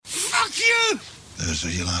you! Those are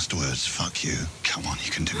your last words. Fuck you. Come on,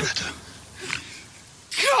 you can do better.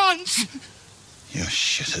 Can't! You're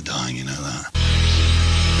shit at dying, you know that.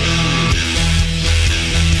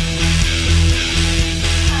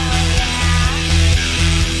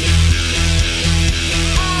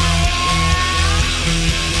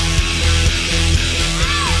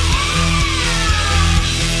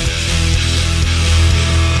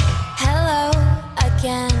 Hello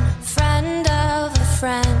again, friend of a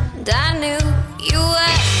friend. I knew you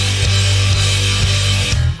were.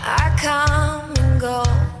 Our common goal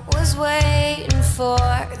was waiting for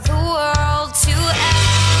the world to end.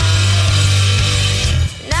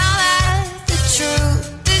 Now that the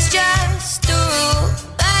truth is just a rule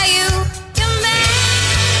that you command,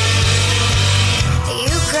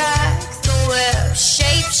 you crack the whip,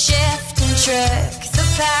 shape shift and trick the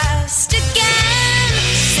past again.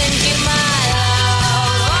 Send you my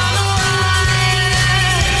love on the wire,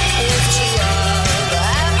 lift you up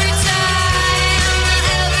every time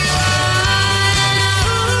everyone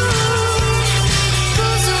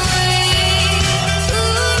pulls away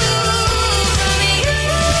from you.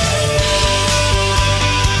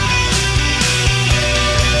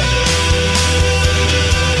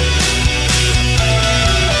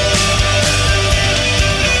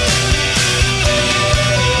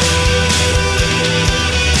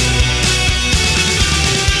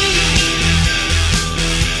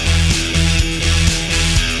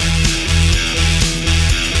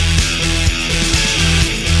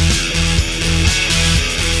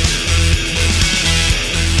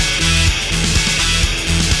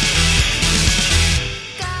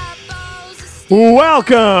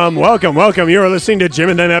 Welcome. You are listening to Jim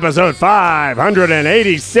and Them episode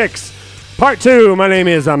 586, part 2. My name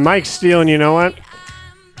is Mike Steele, and you know what?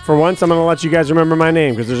 For once, I'm going to let you guys remember my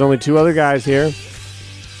name because there's only two other guys here.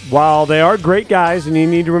 While they are great guys, and you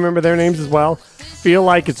need to remember their names as well, feel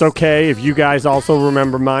like it's okay if you guys also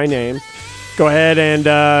remember my name. Go ahead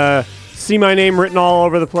and see my name written all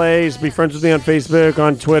over the place. Be friends with me on Facebook,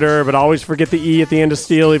 on Twitter, but always forget the E at the end of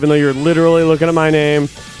Steele, even though you're literally looking at my name.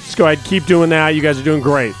 Just go ahead, keep doing that. You guys are doing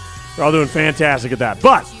great. You're all doing fantastic at that.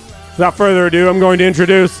 But without further ado, I'm going to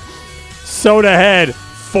introduce Soda Head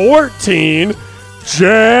 14,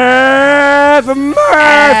 Jeff Murphy.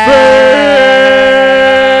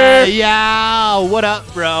 Yo, what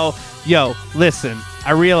up, bro? Yo, listen,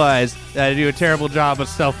 I realized that I do a terrible job of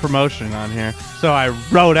self-promotion on here, so I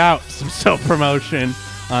wrote out some self-promotion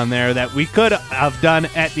on there that we could have done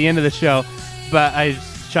at the end of the show, but I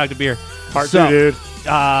just chugged a beer. Part 2, dude.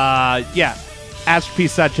 Yeah,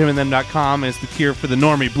 masterpiece.jimandthem.com is the cure for the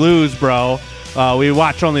normie blues, bro. We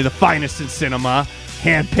watch only the finest in cinema,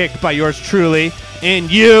 handpicked by yours truly, and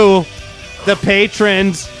you, the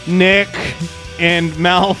patrons, Nick and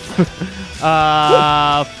Mel.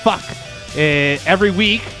 Every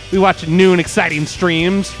week we watch new and exciting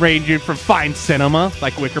streams ranging from fine cinema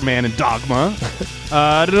like Wicker Man and Dogma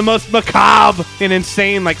to the most macabre and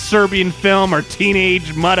insane like Serbian film or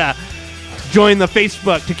Teenage Mutta. Join the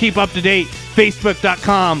Facebook to keep up to date.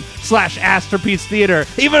 Facebook.com/Astropiece Theater.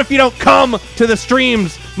 Even if you don't come to the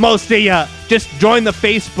streams, most of you, just join the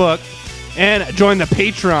Facebook and join the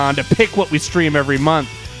Patreon to pick what we stream every month.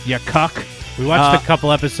 You cuck. We watched a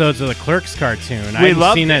couple episodes of the Clerks cartoon. I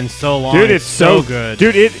haven't seen it in so long. Dude, it's so good.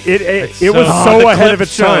 Dude, it was so ahead of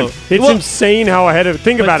its time. It's insane how ahead of it.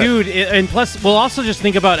 Think about it. Dude, and plus, we'll also just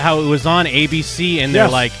think about how it was on ABC, and they're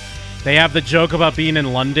like, they have the joke about being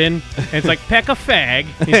in London. And it's like, peck a fag.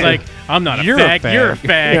 He's like, I'm not a fag. You're a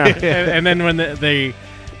fag. Yeah. And then when the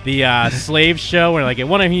slave show, where like it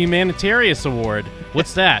won a humanitarian award.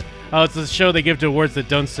 What's that? Oh, it's the show they give to awards that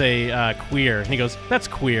don't say queer. And he goes, that's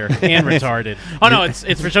queer and retarded. Oh, no, it's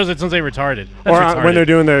for shows that don't say retarded. That's retarded. When they're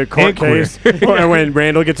doing the court case, or when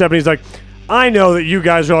Randall gets up and he's like, I know that you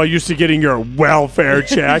guys are all used to getting your welfare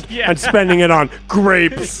check and spending it on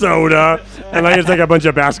grape soda. And like it's like a bunch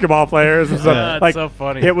of basketball players and stuff. That's like, so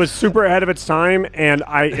funny. It was super ahead of its time, and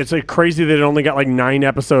it's like crazy that it only got like 9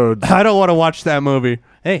 episodes. I don't want to watch that movie.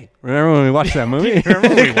 Hey, remember when we watched that movie? Remember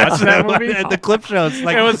when we watched that movie? At the clip show, it's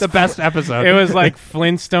like it was the best episode. It was like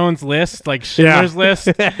Flintstones List, like Schindler's List,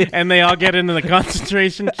 and they all get into the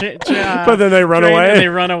concentration but then they run away. And they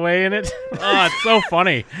run away in it. Oh, it's so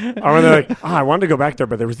funny. Or when they're like, I wanted to go back there,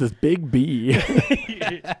 but there was this big bee.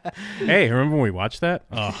 Hey, remember when we watched that?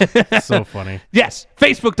 Oh, so funny. Yes,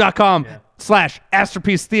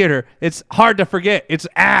 Facebook.com/Astropiece Theater. It's hard to forget. It's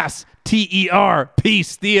ass, TER,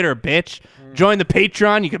 Peace Theater, bitch. Join the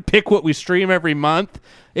Patreon. You can pick what we stream every month.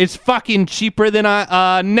 It's fucking cheaper than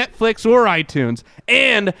Netflix or iTunes.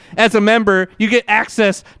 And as a member, you get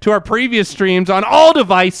access to our previous streams on all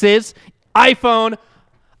devices, iPhone,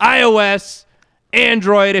 iOS,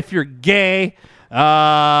 Android if you're gay,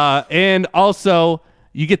 and also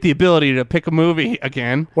you get the ability to pick a movie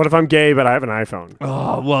again. What if I'm gay but I have an iPhone?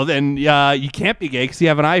 Oh, well, then you can't be gay because you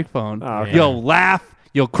have an iPhone. Oh, okay. You'll laugh,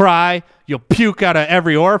 you'll cry, you'll puke out of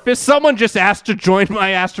every orifice. Someone just asked to join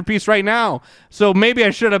my Astropiece right now, so maybe I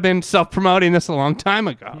should have been self-promoting this a long time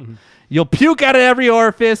ago. Mm-hmm. You'll puke out of every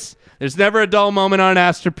orifice. There's never a dull moment on an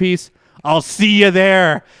Astropiece. I'll see you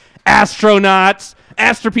there, astronauts.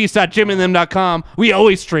 Astropiece.jimandthem.com. We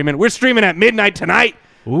always stream it. We're streaming at midnight tonight.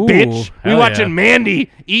 Ooh, bitch. We hell watching yeah. Mandy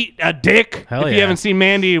eat a dick. Hell if yeah. you haven't seen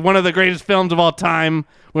Mandy, one of the greatest films of all time,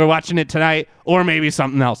 we're watching it tonight, or maybe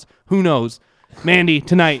something else. Who knows? Mandy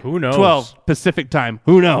tonight. Who knows? 12 Pacific time.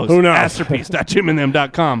 Who knows? Who knows?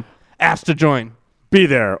 Astropiece.jimandthem.com. Ask to join. Be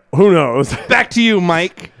there. Who knows? Back to you,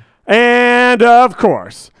 Mike. And, of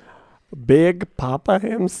course, Big Papa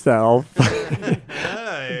himself,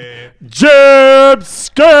 Jeb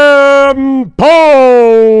Scampoli.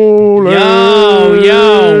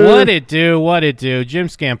 Yo, what it do? Jim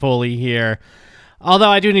Scampoli here. Although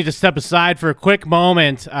I do need to step aside for a quick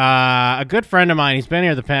moment. A good friend of mine, he's been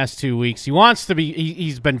here the past 2 weeks. He wants to be,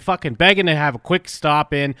 he's been fucking begging to have a quick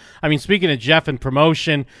stop in. I mean, speaking of Jeff and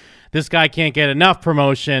promotion, this guy can't get enough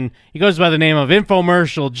promotion. He goes by the name of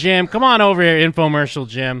Infomercial Jim. Come on over here, Infomercial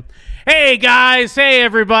Jim. Hey, guys. Hey,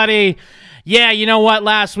 everybody. Yeah, you know what?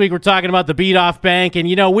 Last week we're talking about the beat-off bank, and,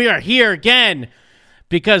 you know, we are here again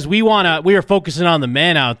because we are focusing on the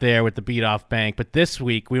men out there with the beat-off bank, but this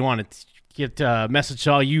week we want to get a message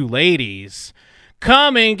to all you ladies.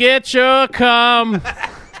 Come and get your cum.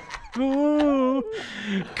 Ooh.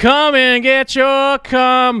 Come and get your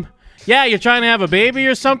cum. Yeah, you're trying to have a baby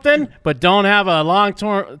or something, but don't have a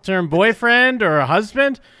long-term boyfriend or a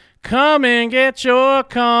husband? Come and get your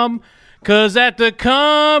cum. 'Cause at the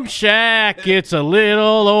Cum Shack, it's a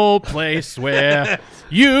little old place where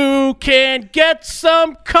you can get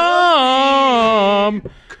some cum.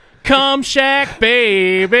 Cum Shack,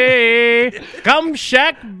 baby. Cum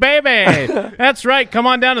Shack, baby. That's right. Come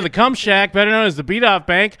on down to the Cum Shack, better known as the Beat-Off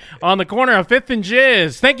Bank, on the corner of 5th and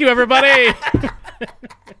Jizz. Thank you, everybody.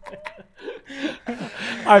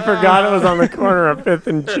 I forgot it was on the corner of 5th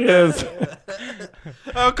and Jizz.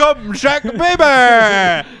 Come Shack,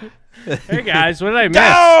 baby. Hey, guys, what did I miss?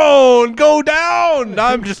 Down! Go down!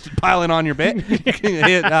 I'm just piling on your bit. You can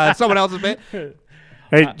hit someone else's bit.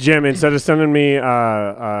 Hey, Jim, instead of sending me,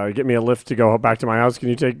 get me a lift to go back to my house, can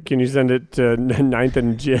you send it to 9th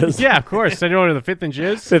and Jizz? Yeah, of course. Send it over to the 5th and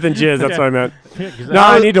Jizz. 5th and Jizz, that's what I meant. No,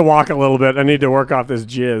 I need to walk a little bit. I need to work off this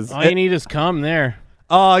jizz. All you need is cum there.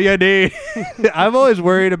 Oh, yeah, dude. I'm always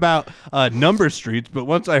worried about number streets, but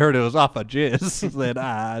once I heard it was off of Jizz, then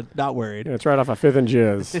not worried. Yeah, it's right off of 5th and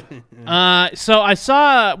Jizz. So I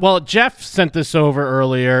saw, Jeff sent this over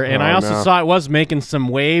earlier, and I also saw it was making some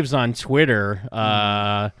waves on Twitter,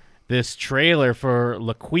 this trailer for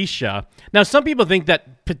LaQuisha. Now, some people think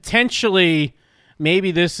that potentially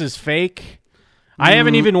maybe this is fake. I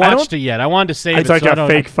haven't even watched it yet. I wanted to save it. It's like a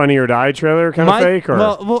fake Funny or Die trailer kind of fake? Or?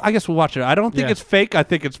 Well, I guess we'll watch it. I don't think it's fake. I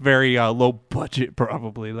think it's very low budget,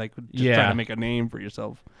 probably. Like, just trying to make a name for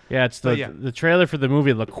yourself. Yeah, it's the trailer for the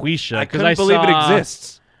movie LaQuisha. I couldn't believe it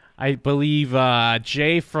exists. I believe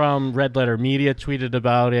Jay from Red Letter Media tweeted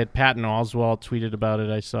about it. Patton Oswalt tweeted about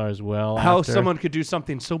it, I saw as well. How someone could do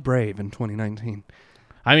something so brave in 2019.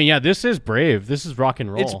 I mean, yeah, this is brave. This is rock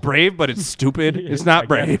and roll. It's brave, but it's stupid. It's not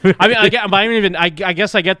brave. I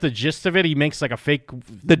guess I get the gist of it. He makes like a fake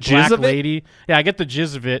black lady. Yeah, I get the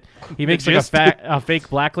gist of it. He makes like a fake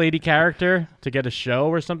black lady character to get a show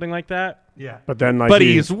or something like that. Yeah, but then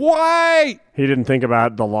he's white. He didn't think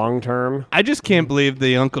about the long term. I just can't believe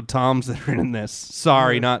the Uncle Toms that are in this.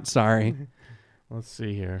 Sorry, not sorry. Let's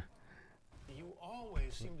see here. You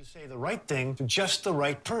always seem to say the right thing to just the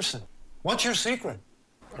right person. What's your secret?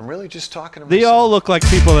 I'm really just talking to myself. They all look like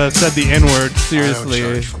people that said the N-word, seriously.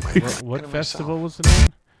 What festival was it in?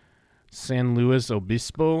 San Luis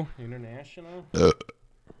Obispo International?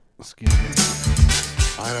 Excuse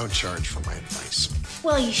me. I don't charge for my advice.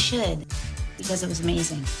 Well, you should, because it was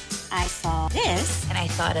amazing. I saw this, and I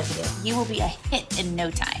thought of you. You will be a hit in no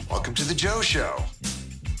time. Welcome to the Joe Show.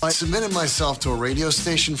 I submitted myself to a radio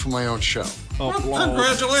station for my own show. Well,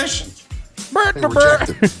 congratulations. They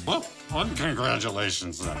rejected. Well,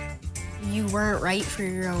 congratulations then. You weren't right for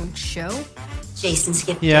your own show? Jason's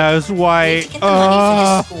gift. Yeah, it was white. To get the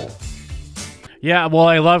money for his school. Yeah, well,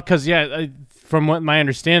 I love because from what my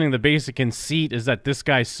understanding, the basic conceit is that this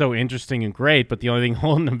guy's so interesting and great, but the only thing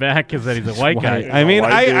holding him back is that he's a white guy. I mean,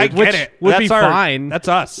 I get it. Would be fine. That's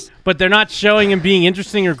us. But they're not showing him being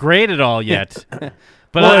interesting or great at all yet.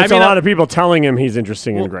 But Well, it's a lot of people telling him he's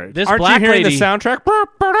interesting and great. This Aren't black you hearing lady, the soundtrack?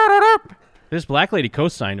 This black lady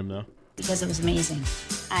co-signed him though. Because it was amazing.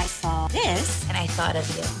 I saw this and I thought of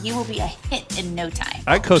you. You will be a hit in no time.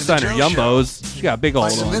 I co-signed her To the Joe Yumbos. She got big I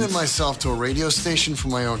old submitted ones. myself to a radio station for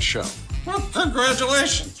my own show. Well,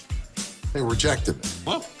 congratulations. They rejected me.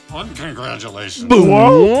 Well, congratulations. You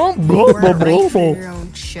weren't right for your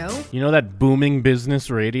own show. You know that booming business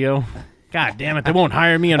radio? God damn it, they won't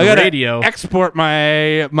hire me on I the gotta radio. export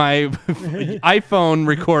my iPhone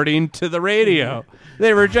recording to the radio.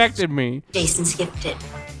 They rejected me. Jason's gifted.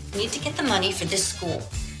 We need to get the money for this school.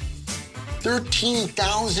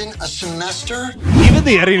 13,000 a semester? Even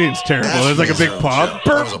the editing's terrible. There's like a big pop.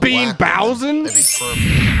 Burt Bean Bowsen.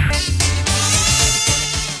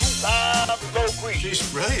 That'd be perfect.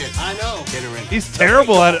 She's brilliant. I know. Get her in. He's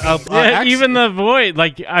terrible at Yeah, accent. even the voice.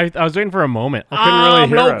 Like I was waiting for a moment. I couldn't really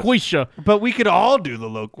hear it. Loquisha. But we could all do the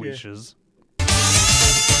Loquishas.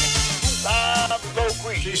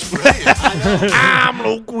 She's brilliant. I know. I'm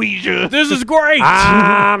Loquisha. This is great.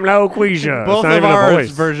 I'm Loquisha. Both It's not of even a our voice.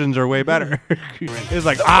 versions are way better. It's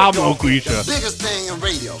like, I'm Loquisha. Biggest thing in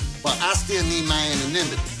radio, but I still need my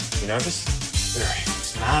anonymity. You nervous? Very.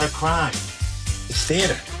 It's not a crime. It's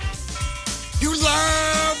theater. You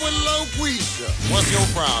live with Loquisha. What's your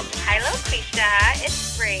problem? Hi, Loquisha.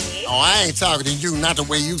 It's free. Oh, I ain't talking to you, not the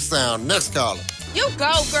way you sound. Next caller. You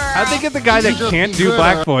go, girl. How'd they get the guy that just can't be do good,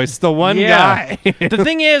 black voice? The one Yeah. guy. The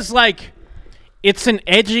thing is, like, it's an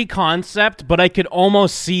edgy concept, but I could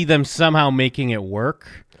almost see them somehow making it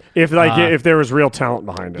work. If there was real talent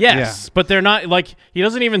behind it. Yes, but they're not like he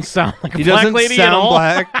doesn't even sound like a He black doesn't lady sound at all.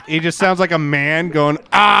 black. He just sounds like a man going,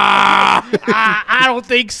 I don't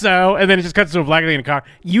think so. And then it just cuts to a black lady in a car.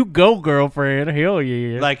 You go, girlfriend. Hell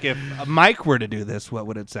yeah. like if Mike were to do this, what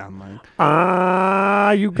would it sound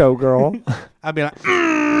like? You go, girl. I'd be like,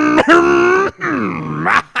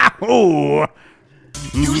 oh.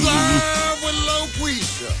 You live with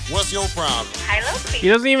Loquisha. What's your problem? Hi, Loquisha. He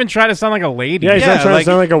doesn't even try to sound like a lady. Yeah, he's not trying to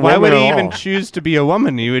sound like a why woman would he at even all. choose to be a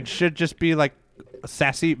woman? Should just be like a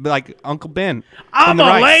sassy, like Uncle Ben. I'm from a the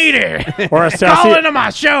right. lady. Or a Call sassy, into my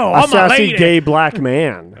show. a I'm a sassy lady. gay black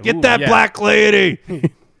man. Get that yeah. black lady.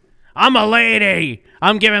 I'm a lady.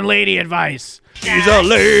 I'm giving lady advice. She's a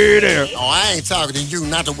lady. Oh, I ain't talking to you,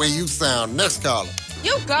 not the way you sound. Next caller.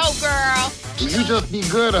 You go, girl. You just be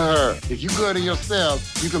good to her. If you good to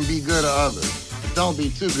yourself, you can be good to others. Don't be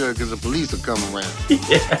too good because the police will come around.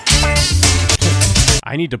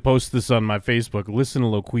 I need to post this on my Facebook. Listen to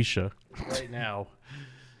Loquisha right now.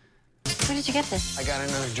 Where did you get this? I got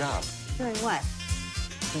another job. Doing what?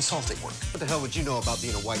 Consulting work. What the hell would you know about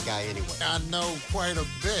being a white guy anyway? I know quite a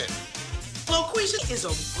bit. Loquisha is a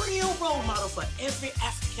real role model for every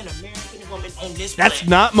African-American woman on this That's planet.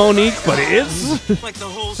 not Monique, but it is. Like the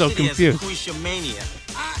whole So city confused. has Loquisha mania.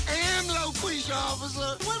 I am Loquisha,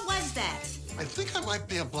 officer. What was that? I think I might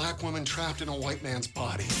be a black woman trapped in a white man's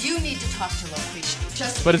body. You need to talk to Loquisha.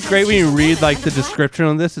 Just But it's great when you read like the description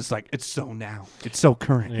on this. It's like it's so now. It's so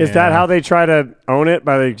current. Is that how they try to own it?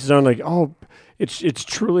 By the zone, like, oh, it's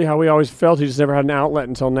truly how we always felt. He just never had an outlet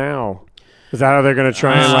until now. Is that how they're going to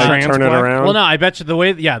try and like Trans turn it black? around? Well, no, I bet you the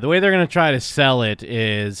way they're going to try to sell it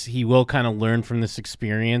is he will kind of learn from this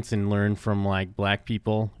experience and learn from like black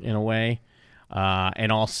people in a way,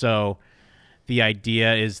 and also the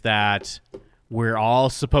idea is that we're all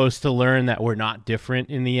supposed to learn that we're not different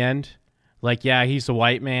in the end. Like, yeah, he's a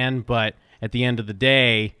white man, but at the end of the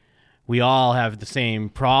day, we all have the same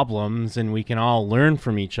problems, and we can all learn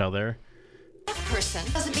from each other. That person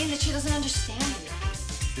doesn't mean that she doesn't understand you.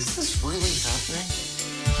 Is this really happening?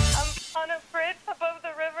 I'm on a bridge above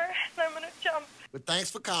the river, and I'm gonna jump. But thanks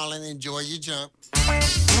for calling. Enjoy your jump.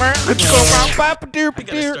 Let's go. I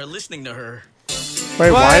gotta start listening to her.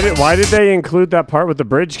 Wait, why did they include that part with the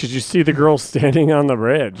bridge? Because you see the girl standing on the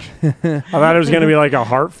bridge. I thought it was going to be like a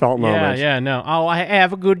heartfelt moment. Yeah, no. Oh, I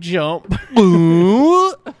have a good jump.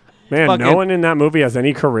 Man, Fucking- no one in that movie has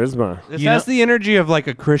any charisma. This has the energy of like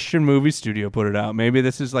a Christian movie studio put it out. Maybe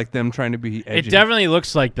this is like them trying to be edgy. It definitely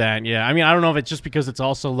looks like that, yeah. I mean, I don't know if it's just because it's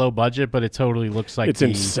also low budget, but it totally looks like It's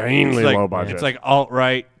insanely like, low budget. It's like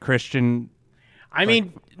alt-right Christian. I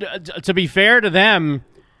mean, to be fair to them,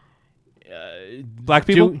 black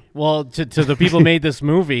people. To the people who made this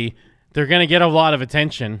movie, they're going to get a lot of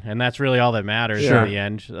attention, and that's really all that matters Sure. in the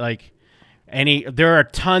end. Like there are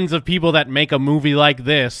tons of people that make a movie like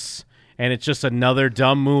this, and it's just another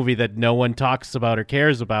dumb movie that no one talks about or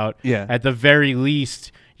cares about. Yeah. At the very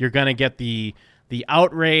least, you're going to get the the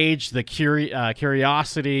outrage, the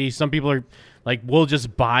curiosity. Some people are like, we'll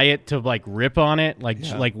just buy it to like rip on it,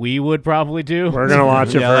 like we would probably do. We're gonna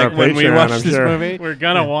watch it for our when we Patreon, watch I'm this sure. movie. We're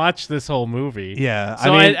gonna watch this whole movie. Yeah,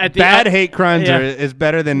 So I mean, at the bad end- hate crimes yeah. is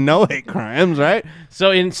better than no hate crimes, right?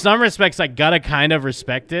 So in some respects, I gotta kind of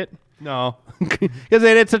respect it. No, because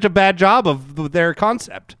they did such a bad job of their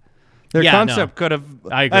concept. Their Yeah, concept no. could have.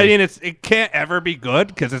 I agree. mean, it can't ever be good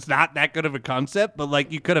because it's not that good of a concept. But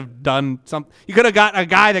like, you could have done something. You could have got a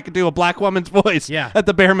guy that could do a black woman's voice. Yeah. At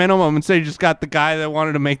the bare minimum, and so you just got the guy that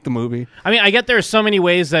wanted to make the movie. I mean, I get there are so many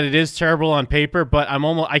ways that it is terrible on paper, but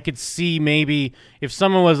I could see maybe if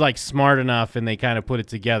someone was like smart enough and they kind of put it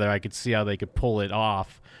together, I could see how they could pull it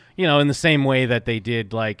off. You know, in the same way that they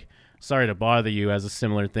did like Sorry to Bother You as a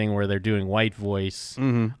similar thing where they're doing white voice.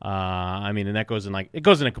 Mm-hmm. I mean, and that goes in it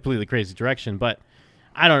goes in a completely crazy direction, but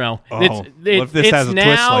I don't know. Oh, what if this it's has a twist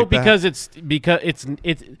now like that? because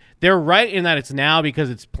it's they're right in that it's now because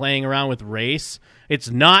it's playing around with race. It's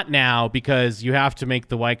not now because you have to make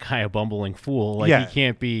the white guy a bumbling fool. Like Yeah. he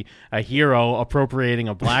can't be a hero appropriating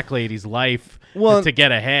a black lady's life Well, to get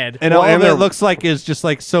ahead. And all of it looks like is just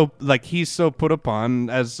like so like he's so put upon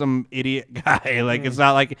as some idiot guy. Like it's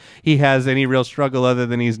not like he has any real struggle other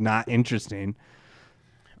than he's not interesting.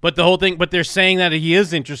 But the whole thing, but they're saying that he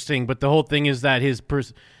is interesting. But the whole thing is that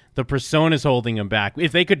the persona is holding him back.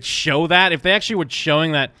 If they could show that, if they actually were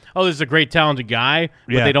showing that, oh, this is a great talented guy,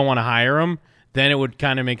 but Yeah. they don't want to hire him, then it would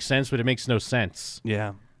kind of make sense. But it makes no sense.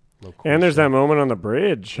 Yeah. And there's that moment on the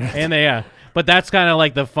bridge. And they, but that's kind of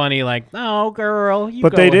like the funny, like, oh, girl, you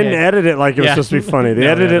But go they didn't ahead. edit it like it was Yeah. supposed to be funny. They No,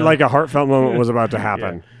 edited no, it no. like a heartfelt moment was about to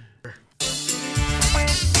happen.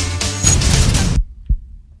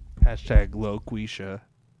 Hashtag Loquisha.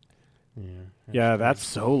 Yeah, that's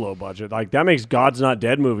so low budget. Like that makes God's Not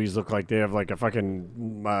Dead movies look like they have like a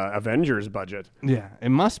fucking Avengers budget. Yeah, it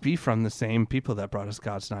must be from the same people that brought us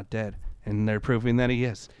God's Not Dead, and they're proving that he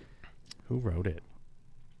is. Who wrote it?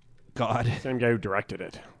 God. Same guy who directed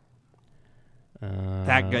it.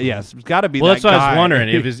 That guy, yes, it's got to be. Well, that that's what guy. I was wondering.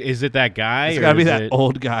 Is it that guy? It's or got to be is that it-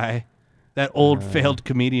 old guy, that old failed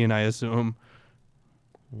comedian, I assume.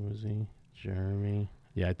 Who was he? Jeremy.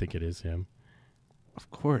 Yeah, I think it is him. Of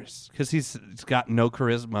course, because he's got no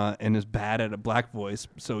charisma and is bad at a black voice,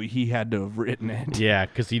 so he had to have written it. Yeah,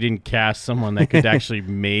 because he didn't cast someone that could actually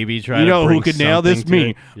maybe try You to know bring who could nail this? something to Me.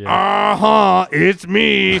 it. Yeah. It's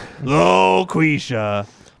me, Loquisha,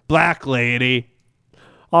 black lady.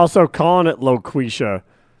 Also, calling it Loquisha.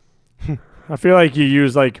 I feel like you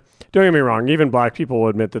use like. Don't get me wrong. Even black people will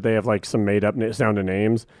admit that they have like some made up sounding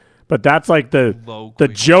names, but that's like the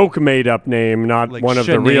joke made up name, not Like one of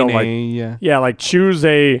the real like. yeah. Like choose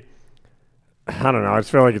a. I don't know. I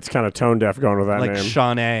just feel like it's kind of tone deaf going with that Like name.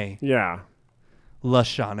 Shawnee. Yeah. La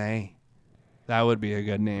Shawnee. That would be a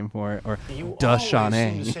good name for it. Or Da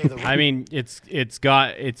Shawnee. I mean, it's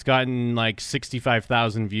gotten like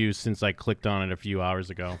 65,000 views since I clicked on it a few hours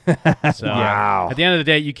ago. So Wow. At the end of the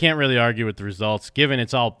day, you can't really argue with the results, given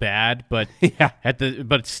it's all bad. But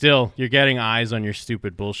but still, you're getting eyes on your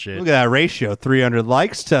stupid bullshit. Look at that ratio: 300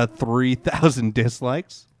 likes to 3,000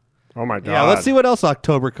 dislikes. Oh my god. Yeah, let's see what else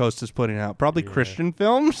October Coast is putting out. Probably Christian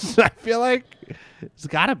films. I feel like it's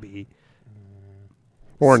got to be.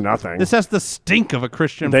 Or nothing. This has the stink of a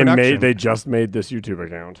Christian They production. They just made this YouTube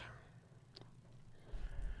account.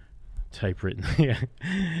 Typewritten.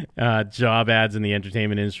 Job ads in the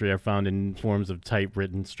entertainment industry are found in forms of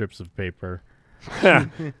typewritten strips of paper.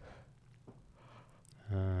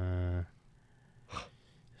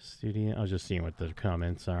 Studio. I was just seeing what the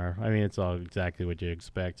comments are. I mean, it's all exactly what you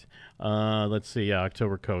expect. Let's see. Yeah,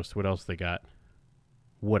 October Coast. What else they got?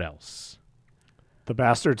 What else? The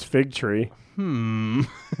Bastard's Fig Tree.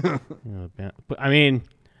 But I mean,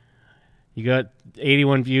 you got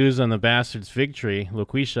 81 views on the Bastard's Fig Tree.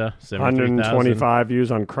 Loquisha, 125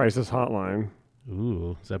 views on Crisis Hotline.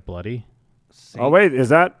 Ooh, is that bloody? Oh wait,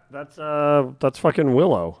 that's fucking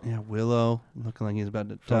Willow. Yeah, Willow looking like he's about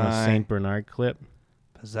to From a die. Saint Bernard clip.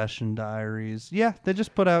 Possession Diaries. Yeah, they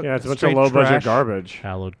just put out. Yeah, it's a bunch of straight low budget trash. garbage.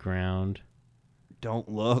 Hallowed Ground. Don't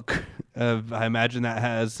Look. I imagine that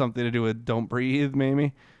has something to do with Don't Breathe,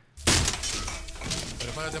 maybe.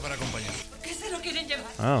 Prepárate para acompañar. ¿Qué se lo quieren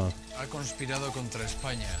llevar? Oh. Ha conspirado contra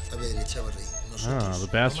España. Oh,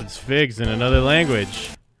 the Bastard's Figs in another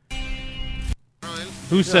language.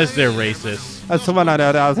 Who says they're racist? That's the one that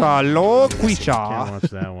Can't Loquisha.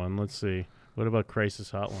 watch that one. Let's see. What about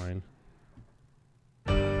Crisis Hotline?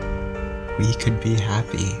 We could be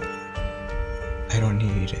happy. I don't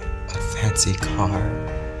need a fancy car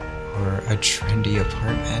or a trendy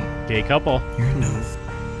apartment. Gay couple. You're enough.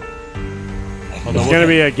 There's going to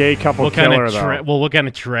be a gay couple What kind killer, of though. what kind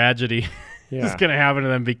of tragedy Yeah. It's gonna happen to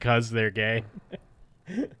them because they're gay.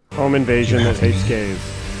 Home invasion that hates gays.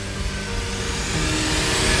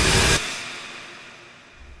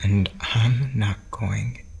 And I'm not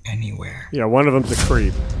going anywhere. Yeah, one of them's a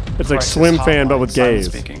creep. It's like Swim Fan, but with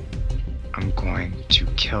gays. I'm going to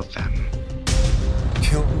kill them.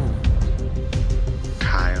 Kill who?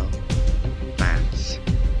 Kyle, Lance,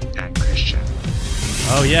 and Christian.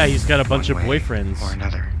 Oh yeah, he's got a bunch of One way boyfriends. or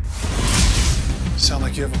another. Sound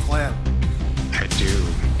like you have a plan. I do.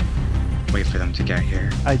 Wait for them to get here.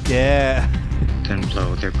 I dare. Then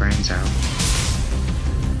blow their brains out.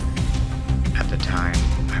 At the time,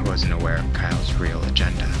 I wasn't aware of Kyle's real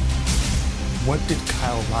agenda. What did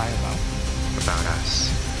Kyle lie about? About us.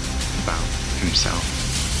 About himself.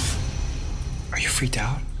 Are you freaked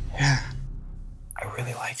out? Yeah. I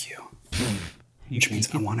really like you. Which means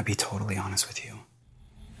I want to be totally honest with you.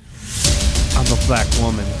 I'm a black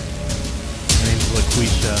woman. Her name's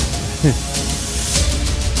LaQuisha.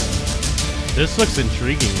 This looks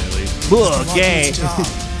intriguing, at least. Ugh, gay. You don't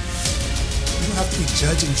have to be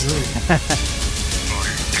judge and jury. Or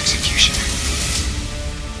executioner.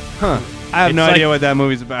 Huh. I have no idea what that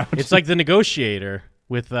movie's about. It's like The Negotiator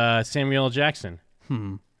with Samuel L. Jackson.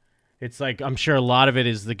 It's like, I'm sure a lot of it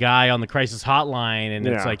is the guy on the crisis hotline, and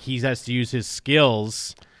it's like he has to use his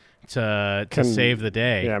skills to save the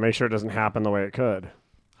day. Yeah, make sure it doesn't happen the way it could.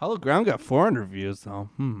 Hollow Ground got 400 views, though.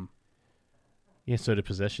 Yeah, so did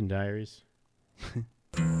Possession Diaries.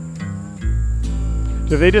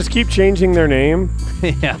 Do they just keep changing their name?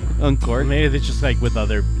 Yeah, Uncorked. Maybe they're just like with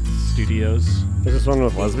other studios. Is this one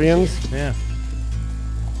with lesbians? Yeah.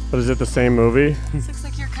 But is it the same movie? This looks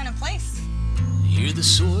like your kind of place. Hear the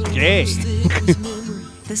soil. Gay.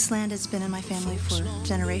 This land has been in my family for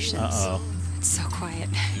generations. Uh-oh. It's so quiet.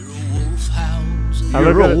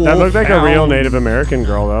 That looked like a real Native American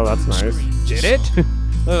girl, though. That's nice. Did it?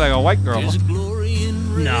 Looked like a white girl.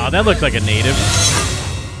 No, that looked like a native.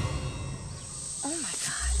 Oh my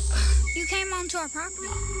god. You came onto our property?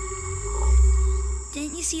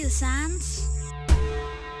 Didn't you see the signs?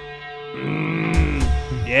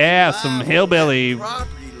 Yeah, some hillbilly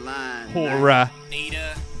horror.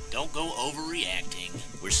 Nita, don't go overreacting.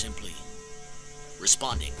 We're simply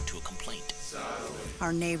responding to a complaint.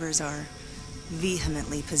 Our neighbors are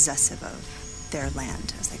vehemently possessive of their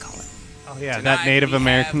land, as they call it. Oh yeah, that Native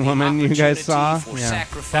American woman you guys saw? Yeah.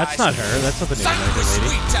 That's not her. That's not the Native American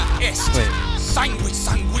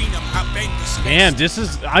lady. Man, this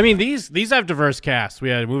is... I mean, these have diverse casts. We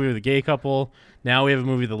had a movie with a gay couple. Now we have a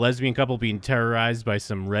movie with a lesbian couple being terrorized by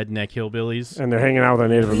some redneck hillbillies. And they're hanging out with a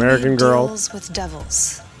Native American girl. Deals with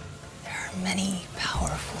devils. There are many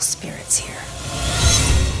powerful spirits here.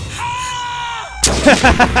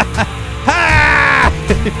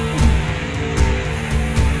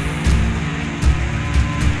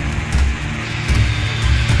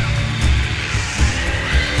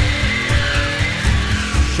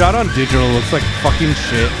 Shot on digital looks like fucking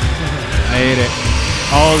shit. I hate it.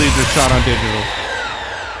 All of these are shot on digital.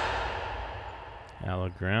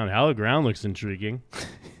 Hallowed Ground looks intriguing.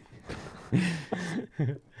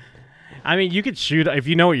 I mean, you could shoot, if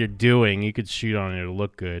you know what you're doing, you could shoot on it to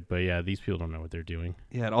look good. But yeah, these people don't know what they're doing.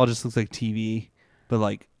 Yeah, it all just looks like TV, but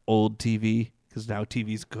like old TV, because now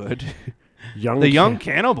TV's good. The Young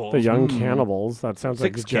Cannibals. The Young Cannibals. That sounds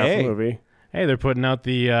like a Jeff movie. Hey, they're putting out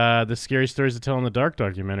the Scary Stories to Tell in the Dark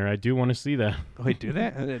documentary. I do want to see that. Wait, do they?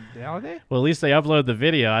 Are they? Well, at least they upload the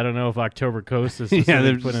video. I don't know if October Coast is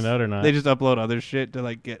they're putting it out or not. They just upload other shit to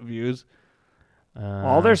like get views.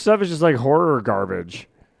 All their stuff is just like horror garbage,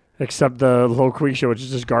 except the LaQuisha, which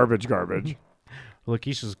is just garbage.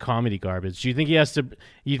 LaQuisha's comedy garbage. Do you think he has to?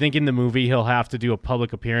 You think in the movie he'll have to do a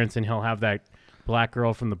public appearance and he'll have that black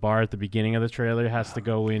girl from the bar at the beginning of the trailer has to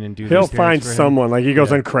go in and do. He'll find someone like he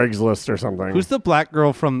goes on Craigslist or something. Who's the black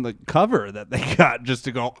girl from the cover that they got just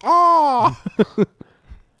to go? Oh.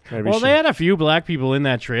 Well, they had a few black people in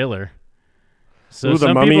that trailer, so the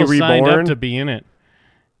some Mummy people signed Reborn? up to be in it.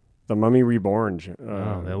 The Mummy Reborn.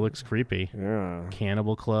 Oh, that looks creepy. Yeah.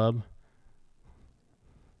 Cannibal Club.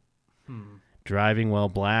 Driving While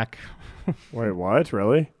Black. Wait, what?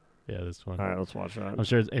 Really? Yeah, this one. All right, let's watch that. I'm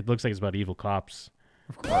sure it looks like it's about evil cops.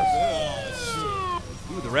 Of course.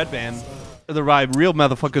 Ooh, the red band. The real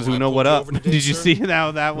motherfuckers who know what up. Did you see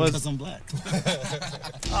how that was? Because I'm black.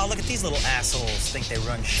 Oh, look at these little assholes think they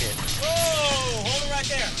run shit. Whoa! Hold it right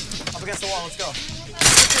there. Up against the wall. Let's go.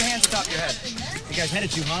 Put your hands atop your head. You guys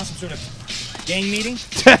headed to, huh? Some sort of gang meeting?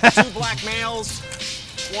 2 black males,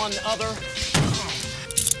 1 other.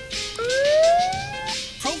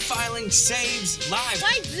 Profiling saves lives.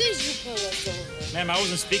 Like this, you pull us over. Ma'am, I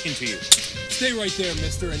wasn't speaking to you. Stay right there,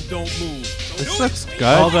 mister, and don't move. This looks good.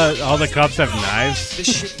 All the cops have knives. This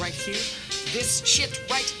shit right here. This shit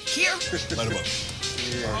right here. Let him up.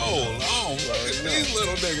 Oh, look at these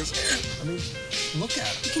little niggas here. I mean, look at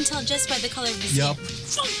him. You can tell just by the color of his Yup.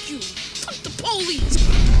 skin. Fuck you. Fuck the police.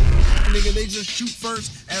 Nigga, they just shoot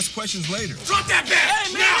first, ask questions later. Drop that bat!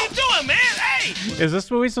 Hey, man, what you doing, man? Hey! Is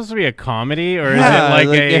this movie supposed to be a comedy, or is Yeah, it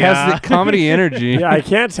like it has the comedy energy. Yeah, I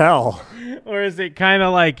can't tell. Or is it kind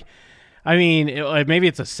of like? I mean, maybe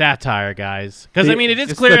it's a satire, guys. Because I mean, it is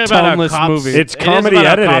It's clear the about how toneless cops. movie. It's it is comedy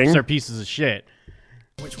about how editing. Cops are pieces of shit.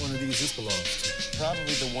 Which one of these this belongs to?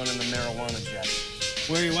 Probably the one in the marijuana jacket.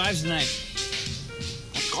 Where are your wives tonight?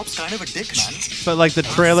 Cop's kind of a dick, man. But like the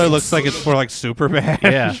trailer looks like it's for like Superbad.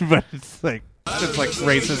 Yeah. But it's like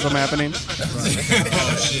racism happening.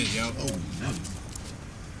 Oh, shit, yo. Oh, no.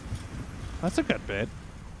 That's a good bit.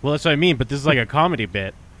 Well, that's what I mean. But this is like a comedy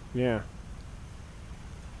bit. Yeah.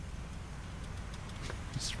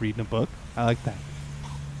 Just reading a book. I like that.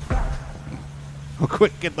 Oh,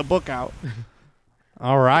 quick, get the book out.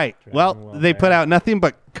 All right. Well, they put out nothing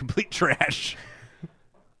but complete trash.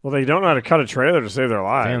 Well, they don't know how to cut a trailer to save their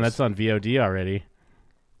lives. Damn, that's on VOD already.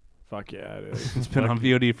 Fuck yeah, it is. It's been on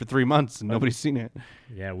VOD for 3 months and nobody's seen it.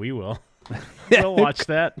 Yeah, we will. We'll watch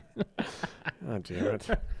that. Oh, damn it.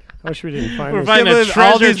 I wish we didn't find We're this. finding a all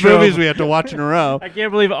treasure these trove. movies we have to watch in a row. I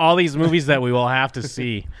can't believe all these movies that we will have to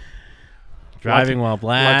see. Driving While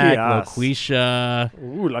Black, lucky us. Loquisha.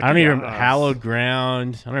 Ooh, lucky I don't even us. Hallowed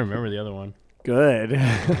Ground. I don't remember the other one. Good.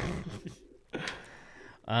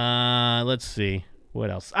 Let's see. What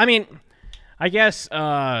else? I mean, I guess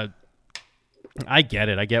I get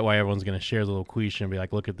it. I get why everyone's going to share the Loquisha and be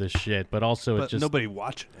like, look at this shit. But also But it's just nobody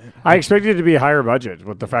watching it. I expected it to be higher budget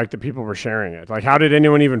with the fact that people were sharing it. Like, how did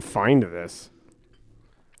anyone even find this?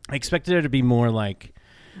 I expected it to be more like,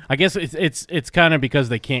 I guess it's kind of because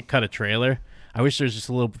they can't cut a trailer. I wish there's just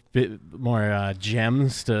a little bit more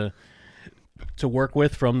gems to work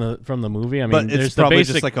with from the movie. I mean, But there's it's the probably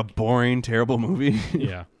basic, just like a boring, terrible movie.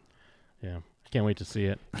 yeah. I can't wait to see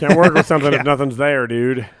it. Can't work with something Yeah. if nothing's there,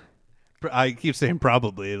 dude. I keep saying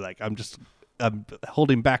probably. Like I'm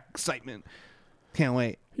holding back excitement. Can't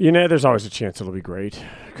wait. You know, there's always a chance it'll be great.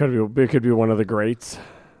 It could be one of the greats.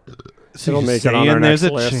 So It'll you're make it on saying our there's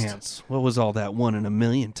next a list. chance. What was all that 1 in a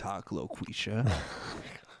million talk, Loquisha?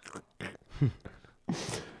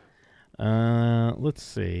 Let's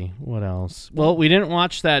see what else. Well, we didn't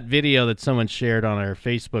watch that video that someone shared on our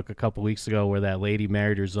Facebook a couple weeks ago where that lady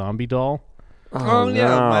married her zombie doll. Oh, yeah,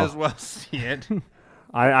 no. might as well see it.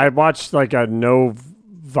 I watched like a no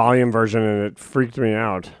volume version and it freaked me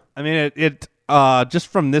out. I mean, it just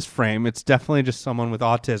from this frame, it's definitely just someone with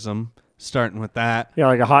autism. Starting with that, Yeah,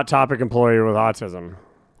 like a Hot Topic employee with autism.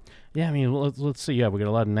 Yeah, I mean, let's see. Yeah, we got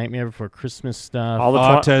a lot of Nightmare Before Christmas stuff. All the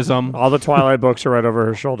autism. All the Twilight books are right over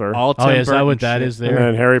her shoulder. All oh, Tim is that Burton what that shit. is and there?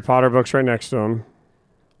 then Harry Potter books right next to him.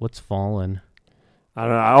 What's Fallen? I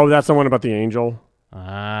don't know. Oh, that's the one about the angel.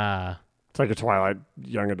 Ah. It's like a Twilight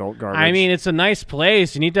young adult garbage. I mean, it's a nice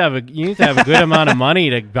place. You need to have a good amount of money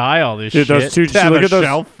to buy all this Dude, shit. those two. To have Look a at those.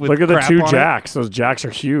 shelf with Look at the crap two on it. jacks. Those jacks are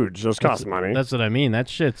huge. Those cost money. That's what I mean. That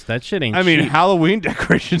shit ain't I mean, cheap. Halloween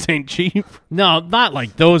decorations ain't cheap. No, not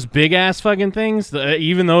like those big ass fucking things.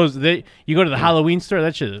 Even those, you go to the Halloween store,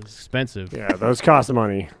 that shit is expensive. Yeah, those cost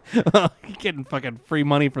money. You're getting fucking free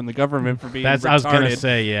money from the government for being retarded. I was gonna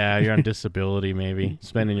say, yeah, you're on disability, maybe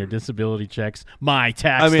spending your disability checks. My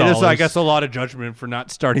tax. I mean, this is, I dollars. guess, a lot of judgment for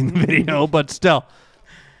not starting the video, but still.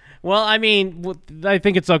 Well, I mean, I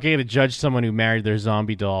think it's okay to judge someone who married their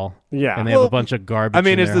zombie doll. Yeah. and they have a bunch of garbage. I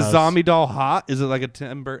mean, in is their the house. zombie doll hot? Is it like a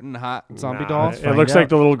Tim Burton hot zombie doll? It looks like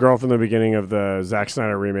the little girl from the beginning of the Zack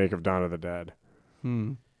Snyder remake of Dawn of the Dead.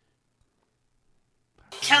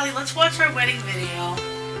 Kelly, let's watch our wedding video.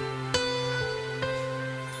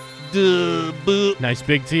 Nice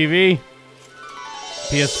big TV.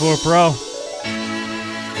 PS4 Pro.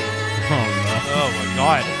 Oh my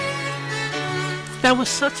god. That was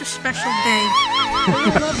such a special day.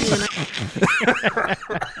 I love you.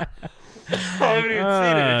 I haven't even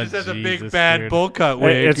seen it. It just has a big Jesus, bad dude. bull cut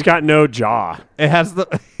wig. It's got no jaw. It has the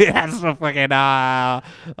fucking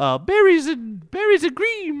berries and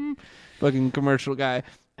cream fucking commercial guy.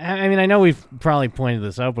 I mean, I know we've probably pointed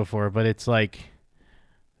this out before, but it's like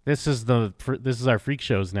this is our freak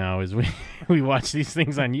shows now. Is we watch these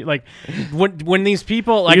things on you like when these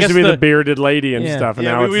people. I It used guess to be the bearded lady and Yeah. stuff, and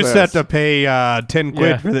Yeah, now we it's just this. have to pay 10 quid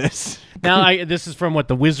Yeah. for this. Now this is from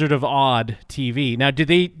the Wizard of Odd TV. Now, do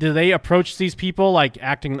they approach these people like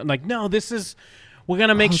acting like, no, this is we're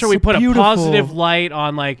gonna make sure it's we so put beautiful. a positive light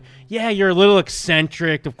on, like, yeah, you're a little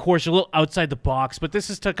eccentric. Of course, you're a little outside the box, but this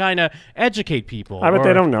is to kind of educate people. I bet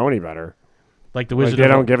they don't know any better. Like the Wizard They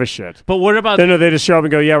of don't Oz. give a shit. But what about? They just show up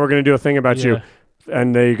and go, yeah, we're going to do a thing about you.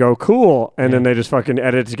 And they go, cool. And then they just fucking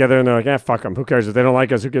edit it together and they're like, fuck them. Who cares? If they don't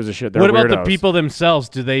like us, who gives a shit? They're What about weirdos. the people themselves?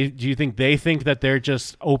 Do you think they think that they're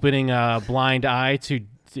just opening a blind eye to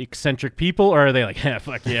eccentric people, or are they like,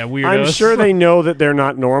 fuck yeah, weirdos? I'm sure they know that they're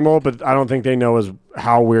not normal, but I don't think they know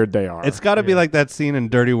how weird they are. It's got to be like that scene in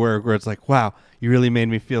Dirty Work where it's like, wow, you really made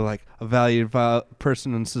me feel like a valued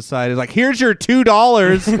person in society. It's like, here's your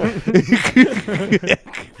 $2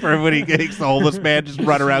 for when he makes the homeless man just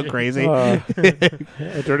run around crazy.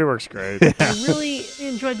 Dirty Work's great. I really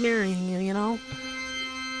enjoyed marrying you, you know?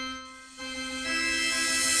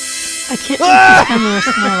 I can't spend the rest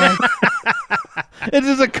of my life. It's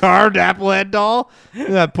just a carved Applehead doll.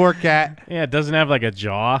 That poor cat. Yeah, it doesn't have like a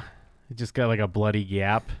jaw. It just got like a bloody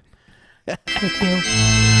gap. What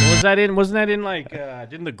was that in? Wasn't that in like?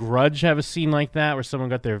 Didn't The Grudge have a scene like that where someone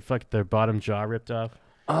got their bottom jaw ripped off?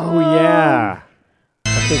 Oh yeah,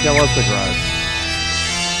 I think that was The Grudge.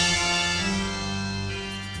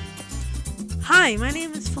 Hi, my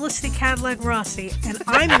name is Felicity Cadillac Rossi, and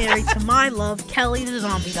I'm married to my love, Kelly the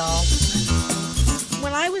zombie doll.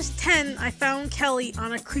 When I was 10, I found Kelly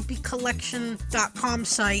on a creepycollection.com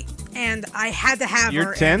site, and I had to have You're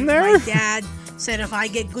her. 10 and there? My dad said if I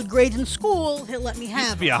get good grades in school, he'll let me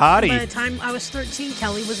have be her. a hottie. By the time I was 13,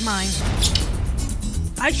 Kelly was mine.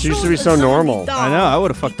 She used to be so normal. I know. I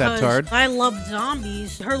would have fucked that tard. I love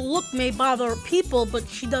zombies. Her look may bother people, but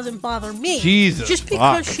she doesn't bother me. Jesus Just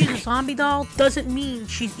because fuck. she's a zombie doll doesn't mean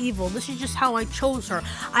she's evil. This is just how I chose her.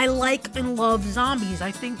 I like and love zombies.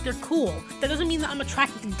 I think they're cool. That doesn't mean that I'm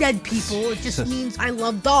attracted to dead people. It just means I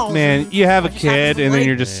love dolls. Man, and you have a I just happen kid to and then like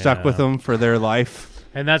you're just stuck with them for their life.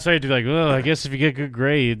 And that's why you'd be like, well, I guess if you get good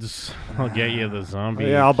grades, I'll get you the zombie.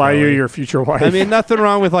 Yeah, I'll buy you Kelly. your future wife. I mean, nothing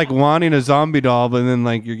wrong with like wanting a zombie doll, but then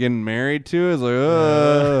like you're getting married to it. It's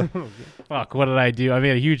like, Fuck, what did I do? I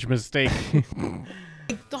made a huge mistake.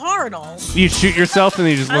 the horror dolls. You shoot yourself and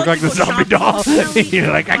then you just look like the to go zombie shopping doll. with Kelly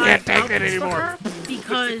You're like, I and can't buy take that outfits for anymore. her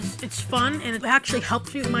because it's fun and it actually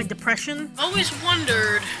helps me with my depression. Always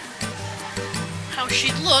wondered how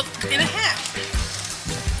she'd look in a hat.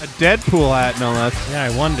 A Deadpool hat, no less. Yeah, I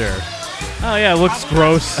wonder. Oh yeah, it looks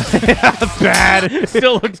gross. Bad. It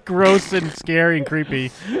still looks gross and scary and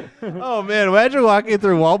creepy. Oh man, imagine walking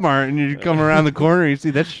through Walmart and you come around the corner and you see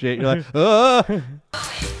that shit. You're like, I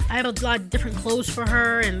have a lot of different clothes for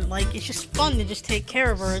her, and like it's just fun to just take care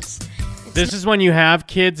of her. This is when you have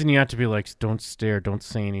kids and you have to be like, don't stare, don't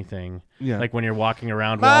say anything. Yeah. Like when you're walking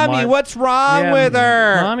around Mommy, Walmart. what's wrong with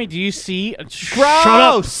her? Mommy, do you see?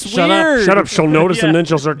 Gross, Shut up. weird. Shut up. She'll notice Yeah. and then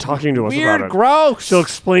she'll start talking to us Weird, about it. gross. She'll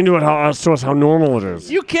explain to us how normal it is.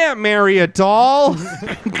 You can't marry a doll.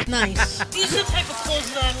 Nice. These are the type of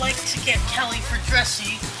clothes that I like to get Kelly for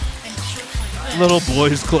dressy and shirts like this. Little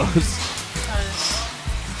boys' clothes. Because,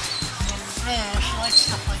 I don't know, she likes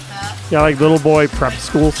stuff like that. Yeah, like little boy prep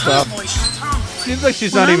school stuff. Tomboy, she's a tomboy. Seems like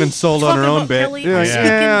she's When not I'm even sold on her talking own about bit. Kelly, You're I'm like, speaking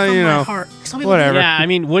yeah, from you my know, heart. Some people- whatever. Yeah, I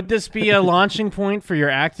mean, would this be a launching point for your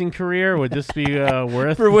acting career? Would this be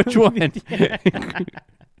worth? For which one?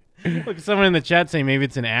 Look, someone in the chat saying maybe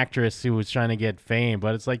it's an actress who was trying to get fame,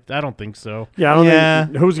 but it's like I don't think so. Yeah, I don't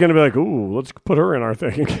think who's gonna be like, ooh, let's put her in our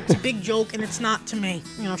thing. It's a big joke, and it's not to me.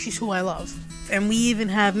 You know, she's who I love. And we even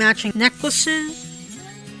have matching necklaces,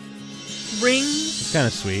 rings, It's kind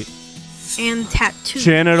of sweet. and tattoos.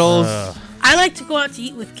 Genitals. I like to go out to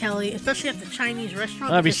eat with Kelly, especially at the Chinese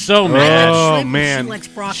restaurant. I'd be because so I mad. like Oh, shrimp and man. She likes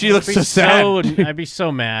broccoli. She looks I'd so be sad. I'd be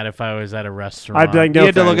so mad if I was at a restaurant. I'd be like, no, You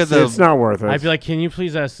had to look thanks. at the- It's not worth it. I'd be like, can you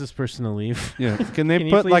please ask this person to leave? Yeah. Can they Can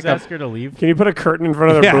you put please like ask a? her to leave? Can you put a curtain in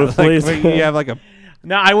front of their Yeah, booth, like, please? you have like a.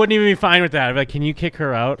 No, I wouldn't even be fine with that. I'd be like, can you kick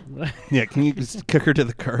her out? Yeah. Can you just kick her to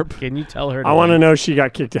the curb? Can you tell her? I want to know she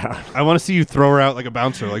got kicked out. I want to see you throw her out like a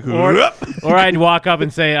bouncer. Like, Or I'd walk up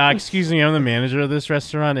and say, excuse me, I'm the manager of this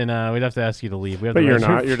restaurant, and we'd have to ask you to leave. We have But the you're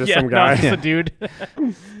restaurant- not. You're just Yeah, some no, guy. I'm just a dude.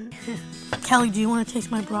 Kelly, do you want to taste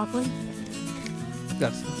my broccoli?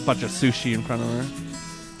 got a bunch of sushi in front of her.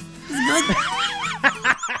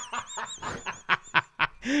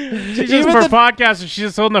 She's just for podcast. She's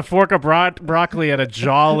just holding a fork of broccoli at a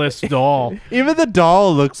jawless doll. Even the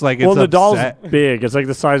doll looks like it's Well, the doll's upset. big. It's like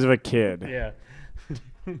the size of a kid. Yeah.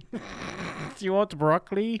 Do you want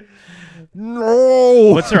broccoli?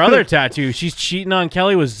 No. What's her other tattoo? She's cheating on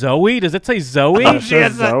Kelly with Zoe. Does it say Zoe? It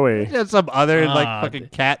says Zoe. She has some other like Ah, fucking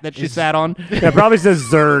cat that she sat on. Yeah, it probably says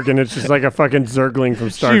Zerg, and it's just like a fucking Zergling from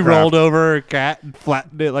StarCraft. She rolled over her cat and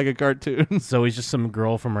flattened it like a cartoon. Zoe's just some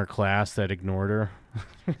girl from her class that ignored her.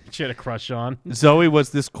 She had a crush on. Zoe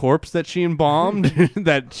was this corpse that she embalmed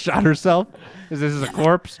that shot herself. This is a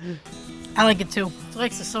corpse. I like it too. She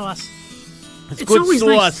likes the sauce. It's good always sauce.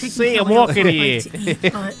 nice to take See, I'm Kelly out walking to here. eat,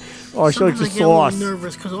 but Oh, she likes sometimes the I get a little sauce.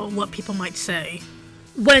 nervous because of what people might say.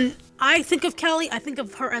 When I think of Kelly, I think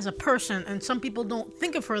of her as a person, and some people don't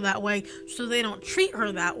think of her that way, so they don't treat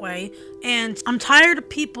her that way. And I'm tired of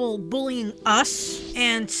people bullying us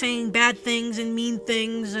and saying bad things and mean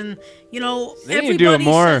things, and They need to everybody do it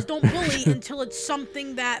more. says don't bully until it's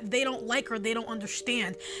something that they don't like or they don't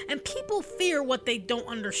understand. And people fear what they don't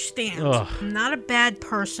understand. Ugh. I'm not a bad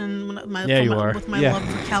person You are. with my love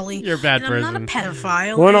for Kelly. You're a bad and I'm not a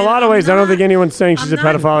pedophile. Well, in a and lot of I'm ways, I don't think anyone's saying she's a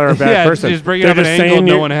pedophile or a bad Yeah, person. just bringing They're up an just angle saying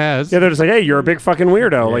no you- one has. Yeah, they're just like, hey, you're a big fucking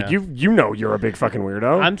weirdo. Yeah. Like you know you're a big fucking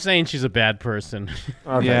weirdo. I'm saying she's a bad person.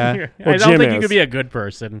 Okay. Yeah. I Well, don't Jim think you is. could be a good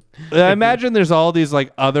person. I imagine there's all these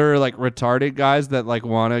like other like retarded guys that like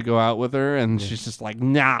want to go out with her, and she's just like,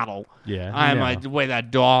 no, Yeah, I'm no. like with that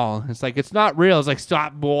doll. It's like it's not real. It's like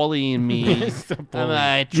stop bullying me. Stop I'm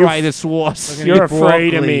bullying. try the sauce. You're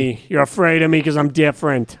afraid of me. You're afraid of me because I'm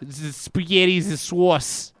different. Spaghetti's the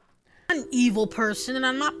sauce. I'm an evil person, and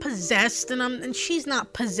I'm not possessed, and she's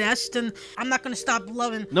not possessed, and I'm not going to stop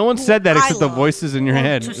loving. No one who said that I except the love, voice in your or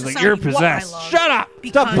head. to It's like society you're what I possessed. love Shut up.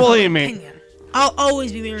 because Stop of bullying me. opinion. I'll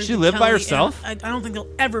always be married. She to live by Kelly, herself? and I don't think there'll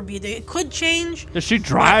ever be a day. It could change. Does she but I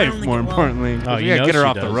drive? don't think More it will. importantly, Oh, we you gotta know get her she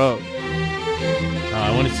off the does. road. Oh,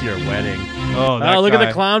 I want to see her wedding. Oh, that look at guy.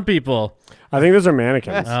 the clown people. I think those are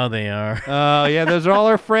mannequins. Oh, they are. Oh, yeah, those are all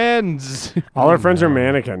our friends. All our friends are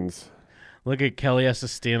mannequins. Look at Kelly has to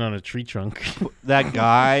stand on a tree trunk. That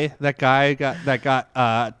guy got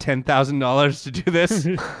 $10,000 to do this.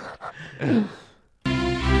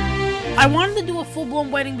 I wanted to do a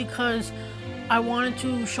full-blown wedding because I wanted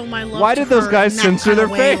to show my love. Why to did those her guys in that censor kinda their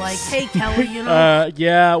way, face? Like, hey, Kelly, you know.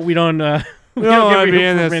 Yeah, we don't. We don't don't wanna give be you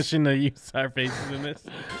in this. permission to use our faces in this.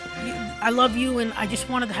 I love you, and I just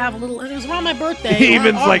wanted to have a little. And it was around my birthday. He our-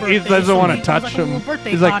 even's our like, he birthday, doesn't so wanna it was touch like a little him.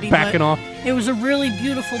 birthday He's like party, backing but off. It was a really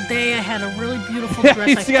beautiful day. I had a really beautiful dress.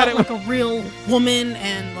 He's I got felt like a real woman,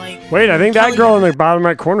 and like. Wait, I think that Kelly girl in the bottom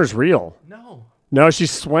right corner is real. No,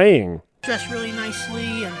 she's swaying. dressed really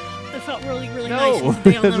nicely, and it felt really, really nice. No, It was a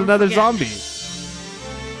day I'll there's never another forget. zombie.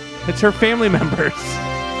 It's her family members.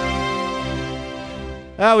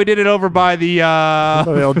 Oh, we did it over by the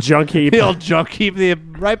The old junk heap. the old junk heap,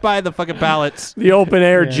 right by the fucking pallets. The open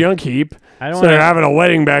air Yeah. junk heap. I don't So they're wanna- having a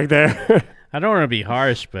wedding back there. I don't want to be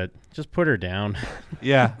harsh, but just put her down.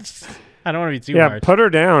 Yeah. I don't want to be too Yeah, harsh. put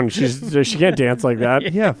her down. She can't dance like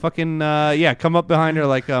that. Yeah, fucking yeah, come up behind her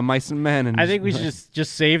like mice and men. And I think we should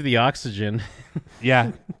just save the oxygen.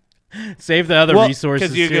 Yeah. Save the other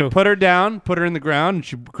resources because you too. can put her down, put her in the ground, and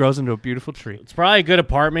she grows into a beautiful tree. It's probably a good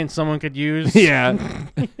apartment someone could use. Yeah.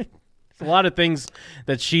 It's a lot of things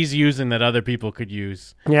that she's using that other people could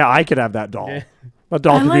use. Yeah, I could have that doll. Yeah. That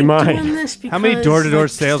doll I could like be mine. doing this How many because, door-to-door like,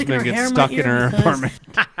 sticking salesmen her get hair in my stuck in ear her because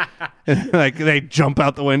apartment? Like they jump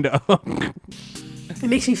out the window. It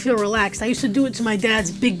makes me feel relaxed. I used to do it to my dad's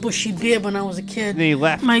big bushy beard when I was a kid. Then he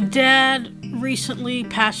left. My dad recently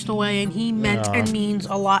passed away, and he meant Aw. and means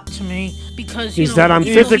a lot to me because He you know, said, I'm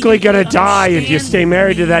you know, physically he going to could die if you understand stay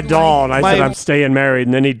married to that doll. And I said, My- I'm staying married.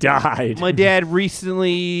 And then he died. My dad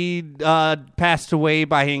recently passed away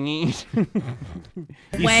by hanging.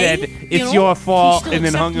 He way, said, you it's know, your he fault, still and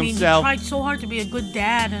then hung accepted me, and himself. He tried so hard to be a good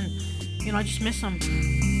dad, and you know, I just miss him.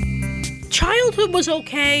 Childhood was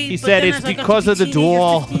okay. He but said then it's as I got because to of the be teenager,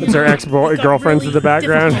 doll. 15, It's her it ex-girlfriends got in the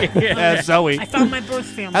background. difficult. Yeah, Zoe. I found my birth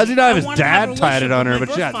family. How's he not have I his wanted to have dad a tied it relationship on her, with my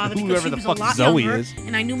but yeah, birth father because whoever he the was a fuck lot Zoe younger, is.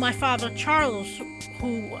 And I knew my father, Charles,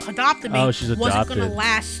 who adopted me, Oh, she's wasn't going to adopted.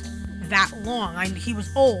 last that long. He was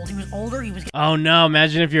old. He was older. He was. Oh no!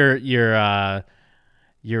 Imagine if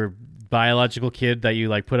your biological kid that you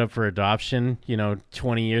like put up for adoption,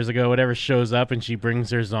 20 years ago, whatever, shows up and she brings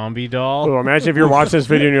her zombie doll. Oh, imagine if you're watching this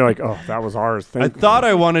video and you're like, oh, that was ours. I thought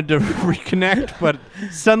I wanted to reconnect, but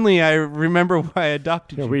suddenly I remember why I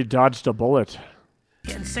adopted you. We dodged a bullet.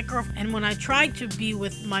 Getting sicker of, and when I tried to be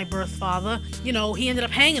with my birth father, he ended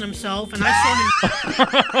up hanging himself, and I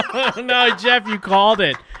saw him. No, Jeff, you called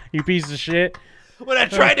it, you piece of shit. When I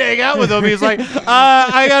tried to hang out with him, he's like,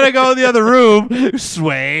 I gotta go in the other room.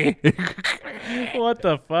 Sway. What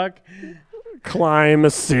the fuck? Climb,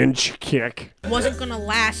 a cinch, kick. Wasn't gonna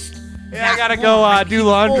last. Yeah, I gotta go do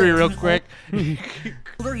laundry real quick. He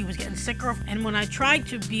was getting sicker of, and when I tried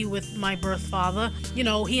to be with my birth father,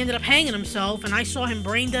 he ended up hanging himself, and I saw him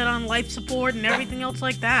brain dead on life support and everything else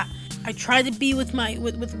like that. I tried to be with my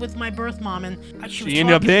with my birth mom, and she was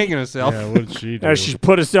Ended up talking- hanging herself. Yeah, what did she do? Now she's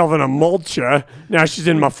put herself in a mulcher. Now she's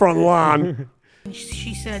in my front lawn.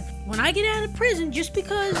 She said, when I get out of prison, just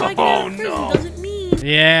because I get out of prison doesn't mean...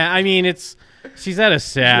 Yeah, I mean, she's had a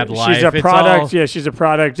sad life. She's a product. She's a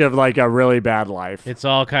product of like a really bad life. It's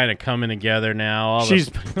all kind of coming together now. She's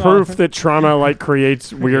proof that trauma like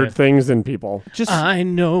creates weird things in people. I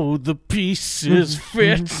know the pieces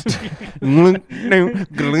fit. I'm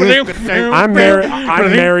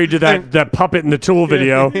married to that puppet in the Tool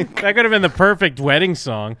video. That could have been the perfect wedding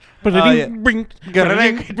song.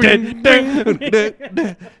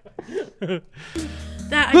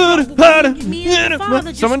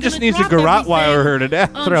 Someone just needs to garrote wire her to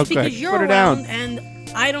death real quick. Because you're Put her around, down. and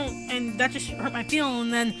I don't, and that just hurt my feeling.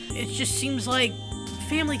 And then it just seems like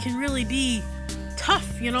family can really be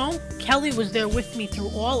tough, you know? Kelly was there with me through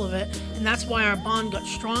all of it, and that's why our bond got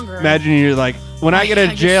stronger. Imagine you're like, when I get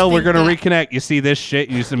out of jail, we're just going to think reconnect. You see this shit,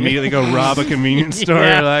 you just immediately go rob a convenience store.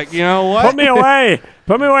 Yeah. You're like, you know what? Put me away.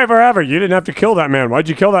 Put me away forever. You didn't have to kill that man. Why'd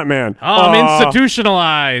you kill that man? Oh, I'm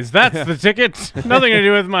institutionalized. That's the ticket. Nothing to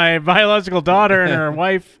do with my biological daughter and her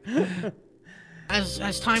wife.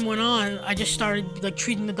 As time went on, I just started like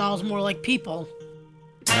treating the dolls more like people.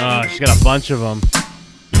 Oh, she's got a bunch of them.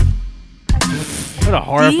 What a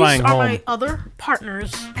horrifying These are home. my other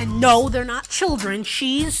partners, and no, they're not children.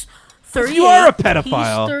 She's 38. You are a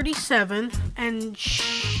pedophile. He's 37, and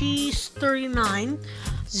she's 39.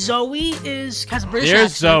 Zoe has a British There's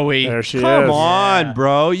accent. Zoe. There she Come is. on,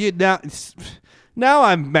 bro. Now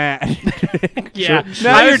I'm mad. Yeah.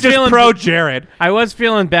 Now I you're was just feeling- pro Jared. I was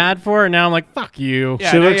feeling bad for her, and now I'm like, fuck you.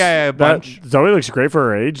 Yeah, She looks, a bunch. Zoe looks great for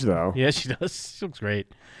her age, though. Yeah, she does. She looks great.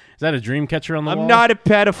 Is that a dream catcher on the wall? I'm not a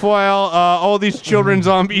pedophile. All these children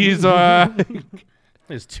zombies.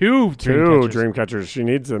 There's two dream catchers. She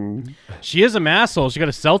needs them. She is a asshole. She got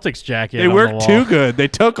a Celtics jacket. They on work the wall. too good. They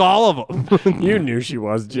took all of them. You knew she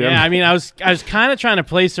was, Jim. Yeah, I mean, I was kind of trying to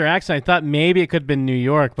place her accent. I thought maybe it could have been New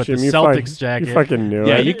York, but Jim, the you Celtics jacket. You fucking knew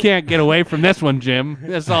Yeah, it. you can't get away from this one, Jim.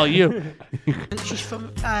 That's all you. And she's from,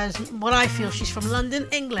 what I feel, she's from London,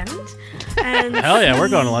 England. And Hell yeah, we're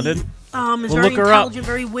going to London. Is We'll very look her up. intelligent,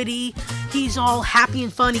 very witty. He's all happy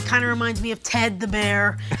and fun. He kind of reminds me of Ted the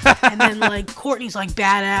bear. And then like Courtney's like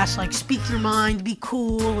badass, like speak your mind, be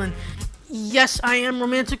cool. And yes, I am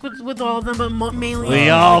romantic with all of them, but mainly We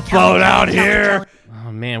all float out here.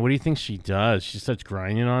 Oh man, what do you think she does? She starts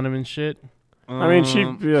grinding on him and shit. I mean, she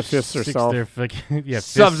fists Sticks herself. their fucking,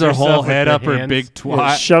 Subs her whole herself with head her up her hands. big Yeah,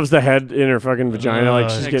 twat. shoves the head in her fucking vagina like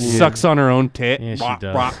she's Like, getting sucks on her own tit. Yeah, she Blah,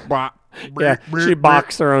 does. blah, blah. Yeah, she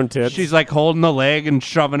boxes her own tits. She's like holding the leg and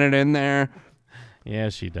shoving it in there. Yeah,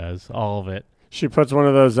 she does. All of it. She puts one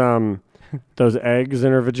of those eggs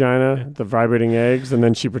in her vagina, the vibrating eggs, and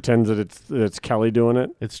then she pretends that it's Kelly doing it.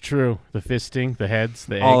 It's true. The fisting, the heads,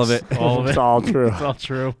 the eggs. All of it. All of it. It's all true. It's all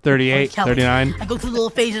true. 38, Kelly. 39. I go through little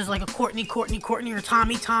phases like a Courtney, or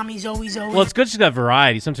Tommy, Zoe. Well, it's good she's got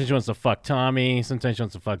variety. Sometimes she wants to fuck Tommy. Sometimes she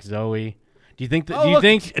wants to fuck Zoe. Do you think that? Oh, do you look,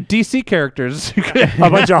 think DC characters? A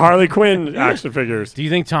bunch of Harley Quinn action figures. Do you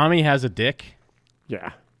think Tommy has a dick?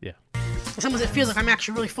 Yeah. Yeah. Sometimes it feels like I'm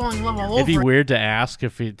actually really falling in love all It'd be over weird to ask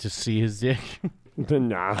to see his dick.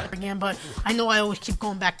 Nah. again, but I know I always keep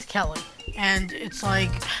going back to Kelly. And it's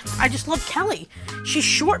like, I just love Kelly. She's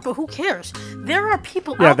short, but who cares? There are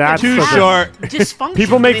people Yeah, out there that's who too have short. dysfunction.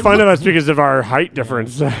 People where make they fun look of us because of our height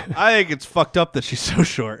difference. I think it's fucked up that she's so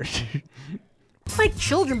short. like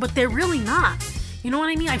children, but they're really not. You know what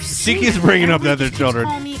I mean? I've seen keeps it. bringing up Everybody other just children.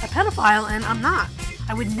 Call me a pedophile, and I'm not.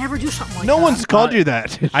 I would never do something like No that. one's called you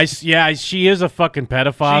that. She is a fucking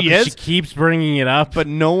pedophile. She 'cause is? She keeps bringing it up. But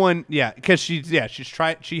no one, because she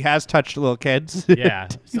has touched little kids. Yeah.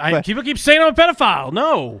 People keep saying I'm a pedophile.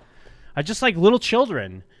 No. I just like little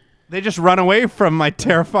children. They just run away from my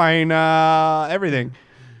terrifying everything.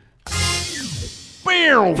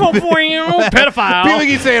 Pedophile. People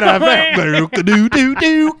keep saying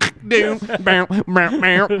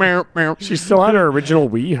She still had her original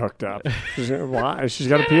Wii hooked up. Why? She's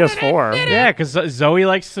got a PS4. Yeah, because Zoe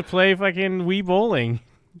likes to play fucking Wii bowling.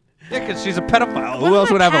 Yeah, because she's a pedophile. Who Whether else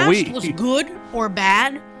my would have a past Wii? was good or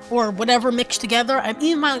bad or whatever mixed together.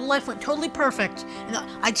 Even my life went totally perfect, and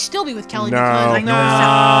I'd still be with Kelly because I know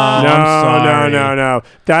it sounds. No.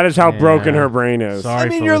 That is how broken her brain is. Sorry, I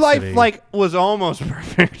mean, your life Felicity. was almost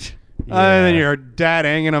perfect. Other than your dad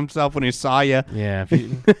hanging himself when he saw you. Yeah.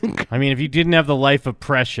 If you didn't have the life of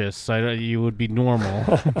Precious, you would be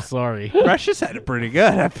normal. Sorry. Precious had it pretty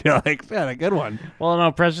good. I feel like she had a good one. Well,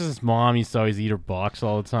 no, Precious's mom used to always eat her box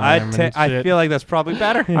all the time. I feel like that's probably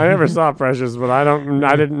better. I never saw Precious, but I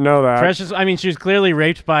didn't know that. Precious, she was clearly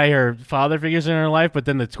raped by her father figures in her life, but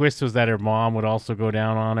then the twist was that her mom would also go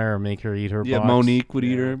down on her or make her eat her box. Monique would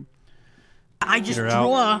eat her. I just Get her out.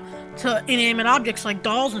 draw to inanimate objects like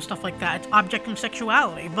dolls and stuff like that. It's object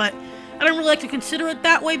sexuality, but I don't really like to consider it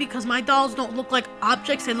that way because my dolls don't look like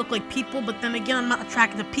objects, they look like people, but then again, I'm not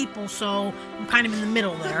attracted to people, so I'm kind of in the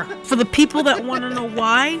middle there. For the people that want to know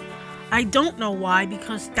why, I don't know why,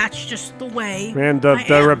 because that's just the way Man, I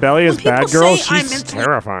the am. rebellious When people bad girl, say I'm she's mentally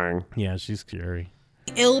terrifying. Yeah, she's scary.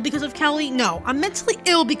 ill because of Kelly? No, I'm mentally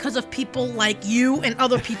ill because of people like you and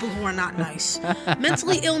other people who are not nice.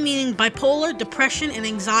 Mentally ill meaning bipolar, depression, and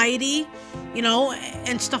anxiety, you know,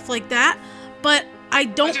 and stuff like that. But I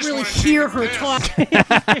don't really hear her talk.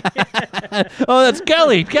 Oh, that's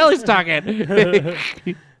Kelly. Kelly's talking.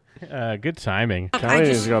 Good timing. Kelly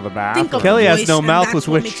needs to go to the Think bathroom. of Kelly has voice, no and mouth that's with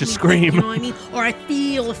what which makes to me scream. think, you know what I mean? Or I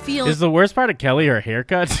feel a feeling. Is the worst part of Kelly her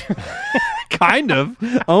haircut? Kind of,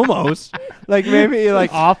 almost. Like maybe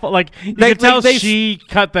like awful. Like you They- can tell they- she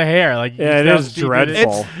cut the hair. Like Yeah, it you can is tell she did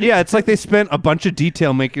dreadful. It's like they spent a bunch of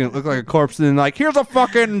detail making it look like a corpse, and then like here's a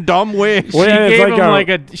fucking dumb wig. Well, She yeah, it's gave like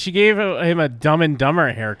him she gave him a Dumb and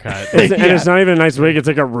Dumber haircut. And it's not even a nice wig. It's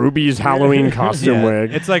like a Ruby's Halloween costume Yeah.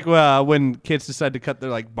 wig. It's like when kids decide to cut their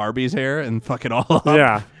like Barbie's hair and fuck it all up.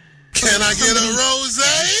 Yeah. Can I get a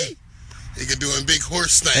rosé? You can do in big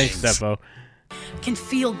horse Thanks, things. Steppo. can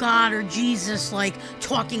feel God or Jesus like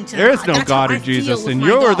talking to There them. is no That's God how or I feel Jesus, with and my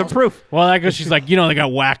you're the dolls. proof. Well, that goes. She's like, you know, they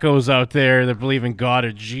got wackos out there that believe in God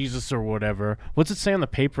or Jesus or whatever. What's it say on the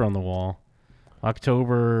paper on the wall?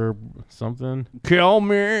 October something. Kill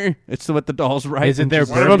me. It's what the dolls write. Is it and their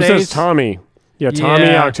just- One of them birthdays? says Tommy. Yeah, Tommy,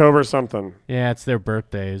 Yeah. October something. Yeah, it's their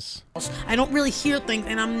birthdays. I don't really hear things,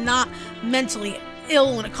 and I'm not mentally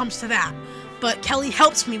ill when it comes to that. But Kelly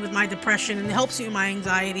helps me with my depression and helps me with my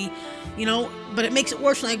anxiety, you know. But it makes it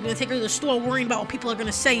worse when I take her to the store worrying about what people are going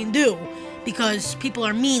to say and do because people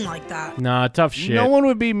are mean like that. Nah, tough shit. No one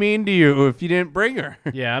would be mean to you if you didn't bring her.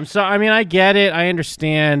 Yeah, I'm sorry. I mean, I get it. I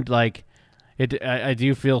understand. Like, I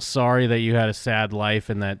do feel sorry that you had a sad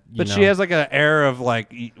life and that. But she has like an air of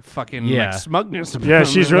like fucking Yeah. like smugness. about Yeah, her.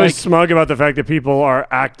 she's really Like, smug about the fact that people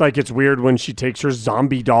act like it's weird when she takes her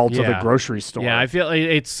zombie doll to the Yeah. grocery store. Yeah, I feel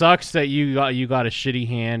it sucks that you got a shitty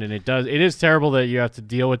hand, and it is terrible that you have to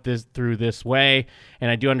deal with this through this way. And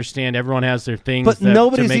I do understand everyone has their things, But that,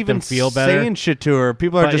 nobody's to make even them feel better. saying shit to her.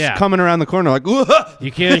 People are But just yeah. coming around the corner like, "Ooh."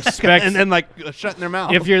 You can't expect, and then like shutting their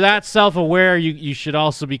mouth. if you're that self-aware, you should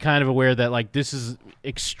also be kind of aware that like this is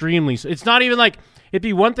extremely. It's not even like it'd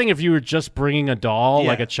be one thing if you were just bringing a doll, Yeah,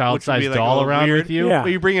 like a which would child-sized be, like, a doll little around weird. with you. Yeah.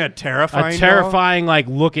 But you bring in a terrifying, A terrifying like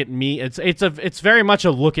look at me. It's very much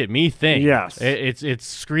a look at me thing. Yes. It's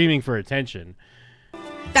screaming for attention.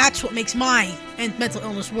 That's what makes my mental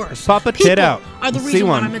illness worse. Pop a People tit out. are the See reason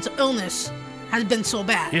why one. my mental illness has been so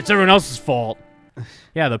bad. It's everyone else's fault.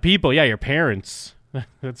 Yeah, the people. Yeah, your parents.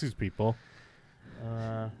 That's whose people.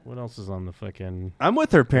 What else is on the fucking? I'm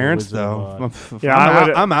with her parents Wizard of though. Oz? Yeah,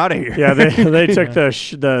 I'm out of here. Yeah, they took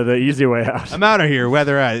the easy way out. I'm out of here,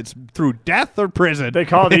 whether it's through death or prison. They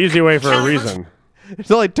call it the easy way for a reason.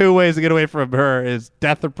 There's only two ways to get away from her: is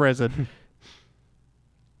death or prison.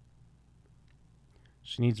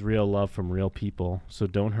 She needs real love from real people, so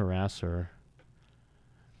don't harass her.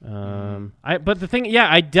 But the thing,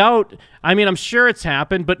 yeah, I doubt. I mean, I'm sure it's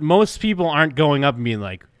happened, but most people aren't going up and being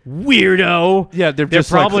like weirdo. Yeah, they're just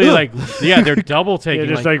probably like, like, yeah, they're double taking.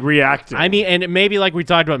 Yeah, just like reacting. I mean, and maybe like we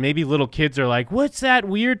talked about, maybe little kids are like, "What's that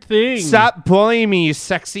weird thing?" Stop bullying me, you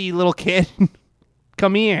sexy little kid.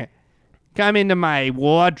 Come here. Come into my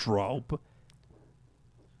wardrobe.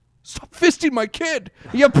 Stop fisting my kid.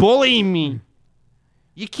 You're bullying me.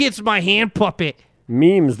 Your kid's my hand puppet.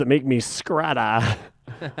 Memes that make me scrata.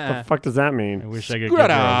 The fuck does that mean? I wish I could give her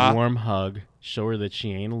Scrata. a warm hug, show her that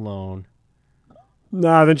she ain't alone.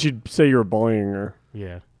 Nah, then she'd say you were bullying her.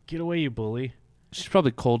 Yeah, get away, you bully. She's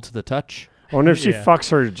probably cold to the touch. I wonder if she Yeah.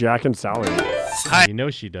 fucks her Jack and Sally. You know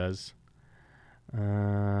she does.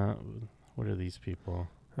 What are these people?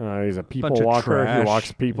 He's a people Bunch of walker. He trash.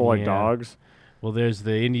 walks people like Yeah. dogs. Well, there's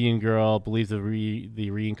the Indian girl, believes the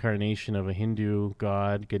reincarnation of a Hindu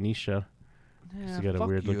god, Ganesha. She's got a fuck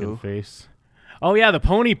weird-looking you. face. Oh, yeah, the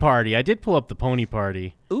pony party. I did pull up the pony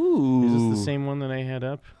party. Ooh. Is this the same one that I had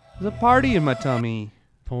up? There's a party in my tummy.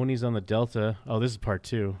 Ponies on the Delta. Oh, this is part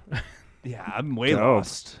 2. Yeah, I'm way Dope.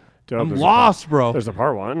 lost. Dope. I'm There's a lost, part- bro. There's a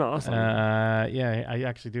part 1. Awesome. Yeah, I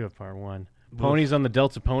actually do have part 1. Ponies on the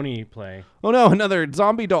Delta Pony play. Oh no, another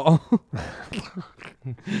zombie doll.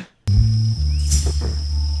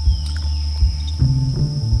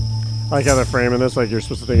 I like how they're framing this like you're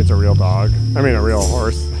supposed to think it's a real dog. I mean, a real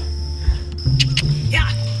horse. Yeah.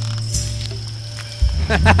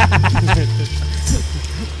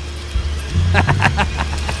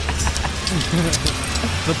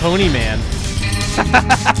 The Pony Man.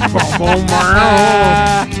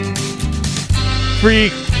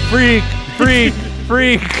 Freak, freak, freak,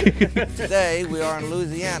 freak. Today we are in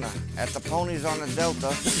Louisiana at the Ponies on the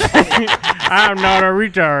Delta. I'm not a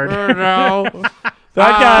retard. No.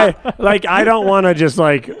 That guy, like, I don't want to just,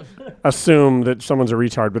 like, assume that someone's a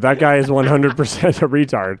retard, but that guy is 100% a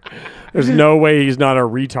retard. There's no way he's not a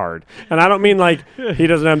retard. And I don't mean, like, he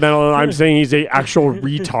doesn't have mental, I'm saying he's a actual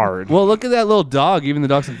retard. Well, look at that little dog. Even the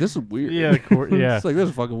dog's like, this is weird. Yeah, yeah. It's like, this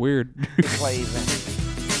is fucking weird.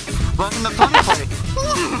 Welcome to Pony Party.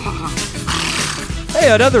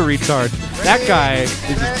 Hey, another retard. That guy is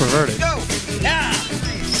just perverted.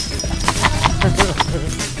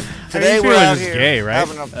 Today we're out here gay, right?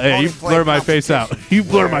 having a Hey, you pony play blur my face out. You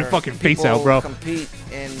blur my where fucking face people out, bro. compete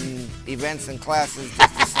in events and classes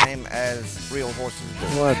just the same as real horses do.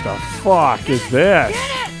 What the fuck is this?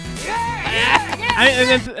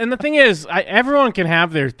 And the thing is, everyone can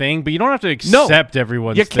have their thing, but you don't have to accept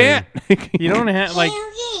everyone's you thing. can't. You don't have, like...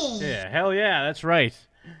 Yeah, hell yeah, that's right.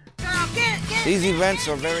 These events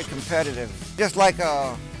are very competitive. Just like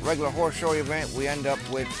a regular horse show event, we end up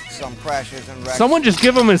with some crashes and wrecks. Someone just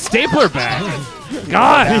give him a stapler back.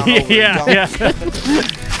 God, yeah.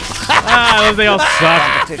 They all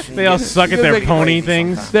suck. They all suck at their pony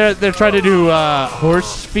things. They're trying to do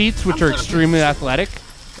horse feats, which are extremely athletic.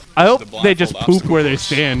 I hope they just poop where they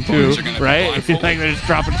stand too, right? Like they're just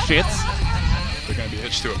dropping shits. They're going to be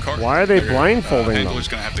hitched to a cart. Why are they blindfolding them? Handler's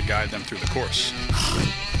going to have to guide them through the course.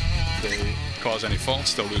 If they cause any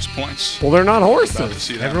faults, they'll lose points. Well, they're not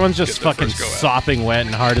horses. Everyone's just fucking sopping wet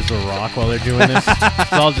and hard as a rock while they're doing this.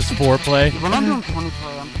 It's all just foreplay. When I'm doing pony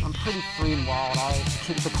play, I'm pretty free and wild. I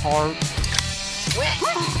kick the cart.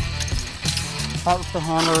 Out with the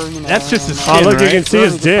hammer, you know. That's just his skin, Oh, look, right? you can see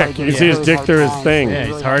his dick. You can see his dick through his thing. Yeah,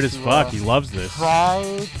 he's hard as fuck. He loves this. Try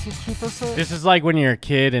to keep us up. This is like when you're a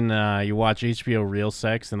kid and you watch HBO Real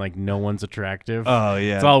Sex and like no one's attractive. Oh,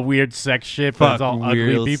 yeah. It's all weird sex shit, but it's all ugly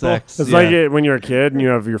real people. sex. It's like it when you're a kid and you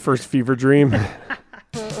have your first fever dream.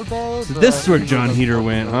 So this is where John Heater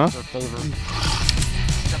went, huh?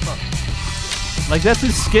 Like, that's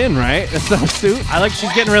his skin, right? That's not a suit. I like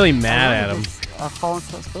she's getting really mad at him. I fall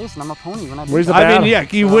into that space and I'm a pony. When I Where's do the that, I mean, yeah,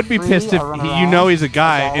 you would be free, pissed if I run you around, know he's a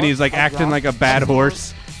guy I and he's like jump, I acting jump, like a I bad jump.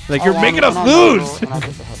 horse. Like, I you're run making us and I lose. go, and I get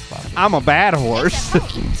the head slap. I'm a bad horse.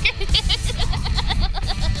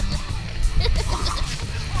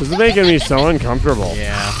 This is making me so uncomfortable.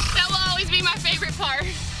 Yeah. That will always be my favorite part.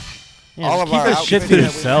 Yeah, All just of keep our this shit to outfits that we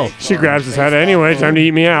yourself. make She are grabs his based head anyway. off Time to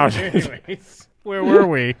eat me out. Anyways, where were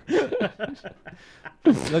we?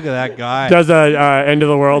 Look at that guy. Does a end of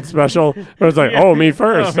the world special. Where it's like, oh, me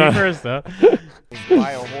first. Oh, me first, though.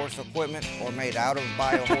 bio horse equipment or made out of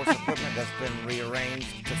bio horse equipment that's been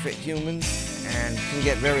rearranged to fit humans and can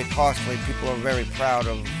get very costly. People are very proud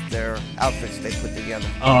of their outfits they put together.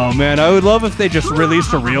 Oh, man, I would love if they just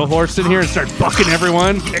released a real horse in here and start bucking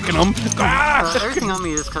everyone, kicking them. Everything on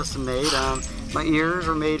me is custom made. My ears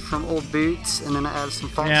are made from old boots, and then I added some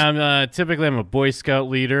fox. Yeah, typically I'm a Boy Scout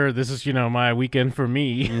leader. This is, my weekend for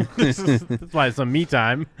me. This is why it's some me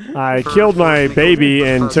time. I killed my baby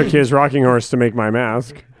and took his rocking horse to make my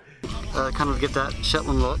mask. Kind of get that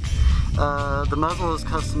Shetland look. The muzzle is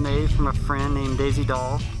custom made from a friend named Daisy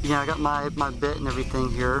Doll. I got my bit and everything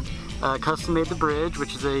here. Custom made the bridge,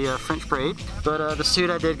 which is a French braid. But the suit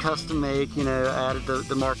I did custom make, added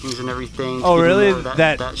the markings and everything. Oh, really?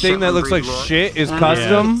 That thing Shetland that looks breed like look. shit is And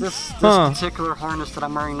custom? This Huh. particular harness that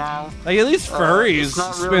I'm wearing now. Like, at least furries it's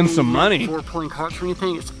not spend really some money. for pulling carts or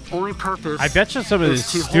anything. Its only purpose. I bet you some of is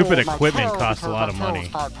this to stupid hold my equipment tail costs a because lot of my tail money.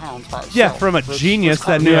 is 5 pounds by Yeah, itself. from a So it's genius that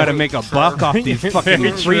custom knew how to made make a for- buck off these fucking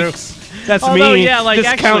Very true. freaks. That's Although, me, yeah, like, just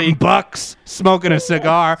actually- counting bucks, smoking a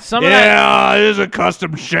cigar. Some of that- Yeah, it is a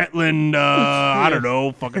custom Shetland, I don't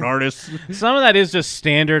know, fucking artist. Some of that is just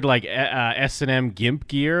standard, like, S&M GIMP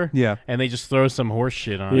gear. Yeah. And they just throw some horse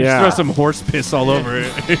shit on Just it. throw some horse piss all over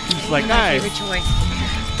it. It's like, hi.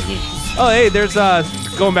 Oh, hey, there's,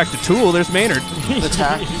 going back to Tool, there's Maynard. The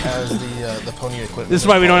tack as the pony equipment. This is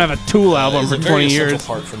why we don't have a Tool album is for a very 20 essential years.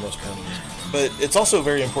 part for most ponies. But it's also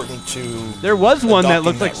very important to. There was one that adopting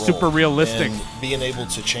looked like role super realistic. and being able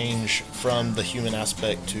to change from the human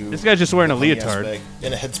aspect to. This guy's just wearing a the pony leotard. aspect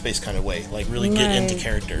in a headspace kind of way, like really get into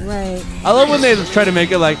character. Right. I love when they try to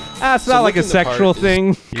make it like, it's So not like a looking the part sexual is-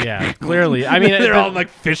 thing. Yeah, clearly. I mean, they're all like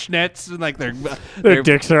fishnets and like their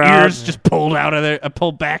dicks are ears out. just pulled out of their,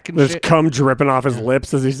 pulled back and There's shit. cum dripping off his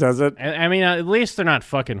lips as he says it. I mean, at least they're not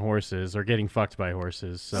fucking horses or getting fucked by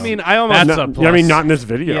horses. So. I mean, I almost. That's a plus. I mean, not in this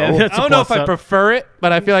video. Yeah, that's I a don't know plus if I up. prefer it,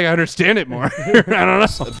 but I feel like I understand it more. I don't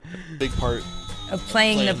know. A big part Of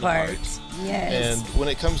playing the part. Yes. And when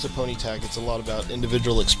it comes to pony tack, it's a lot about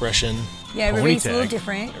individual expression. Yeah, everybody's a little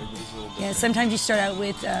different. Yeah, sometimes you start out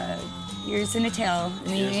with ears and a tail, and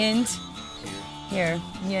then you end here.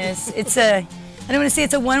 Yes, it's a. I don't want to say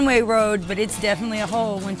it's a one-way road, but it's definitely a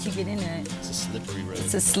hole once you get in it. It's a slippery road.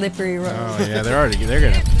 It's a slippery road. Oh yeah, they're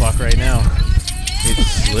gonna fuck right now.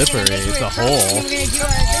 It's slippery. It's a hole.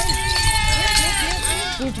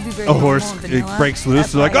 A horse breaks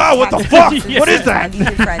loose. They're like, oh, what the fuck? What is that?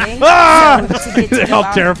 Ah!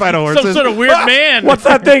 How terrified of horses. Some sort of weird man. What's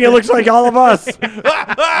that thing? It looks like all of us.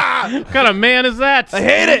 What kind of man is that? I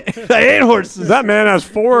hate it. I hate horses. That man has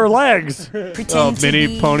 4 legs. Oh,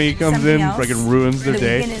 mini pony comes in, fucking ruins their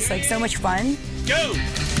day. The weekend is like so much fun. Go!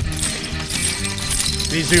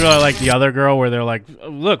 These people are like the other girl where they're like,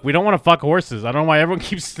 look, we don't want to fuck horses. I don't know why everyone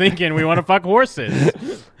keeps thinking we want to fuck horses.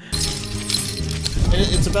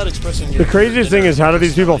 It's about expressing The craziest thing is, how do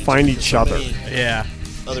these people find each other? Yeah.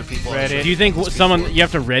 Other people. Do you think you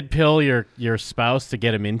have to red pill your spouse to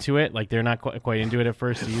get him into it? Like they're not quite into it at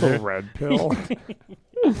first either. Red pill.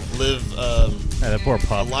 Live that poor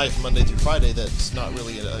pup. a life Monday through Friday that's not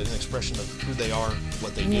really an expression of who they are,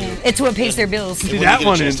 what they do. It's what pays their bills. And See, when that you get a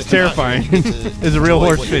one chance is to come out, terrifying. you get to It's a real enjoy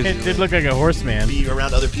horse what face. you It did look like a horseman. Be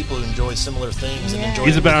around other people who enjoy similar things and enjoy.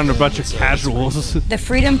 He's about on a bunch of It's, casuals. The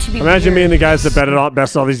freedom to be. Imagine weird. being the guys that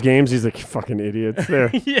best all these games. He's like, fucking idiots.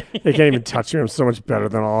 They can't even touch me. I'm so much better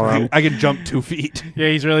than all of them. I can jump 2 feet. Yeah,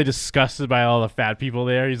 he's really disgusted by all the fat people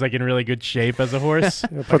there. He's like in really good shape as a horse.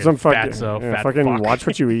 Put some fucking fat fucking fuck. watch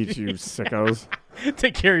what you eat, you sickos.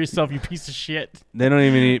 Take care of yourself, you piece of shit. They don't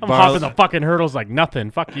even eat I'm barley. hopping the fucking hurdles like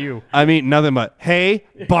nothing. Fuck you. I'm eating nothing but hay,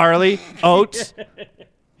 barley, oats.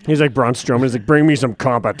 He's like Braun Strowman. He's like, bring me some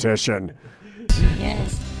competition.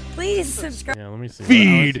 Yes. Please subscribe. Yeah, let me see.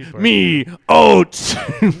 Feed me oats.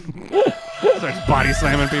 Starts body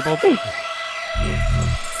slamming people.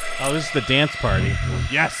 Oh, this is the dance party.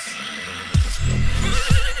 Yes.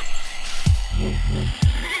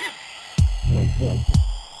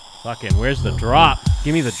 Fucking, where's the drop?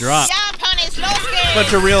 Give me the drop.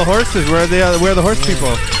 Bunch of real horses. Where are the horse people?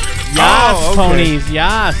 Yas, Oh, okay. ponies,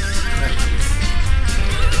 yas.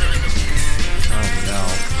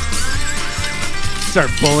 Oh, Start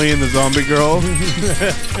bullying the zombie girl.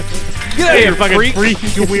 Get out of here, fucking freak,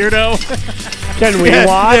 you weirdo. Can we Yeah,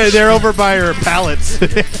 watch? They're over by her pallets.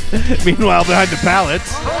 Meanwhile, behind the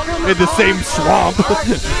pallets, in the same swamp.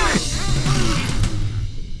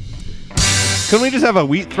 Couldn't we just have a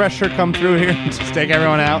wheat thresher come through here and just take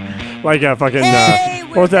everyone out? Like a fucking,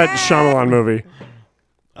 what was that Shyamalan movie?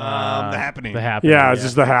 The Happening. The Happening. Yeah, it's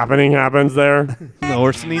just The Happening happens there. The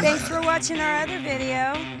horse needs. Thanks for watching our other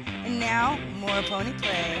video. And now, more Pony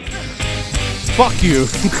Play. Fuck you.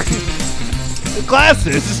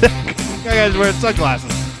 Glasses. That guy's wearing sunglasses.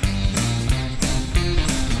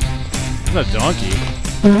 It's a donkey.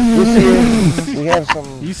 We have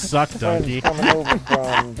some You suck, donkey. friends coming over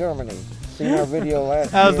from Germany. Seen our video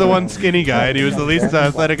last That was year. the one skinny guy, and he was the least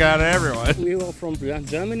athletic out of everyone. We were from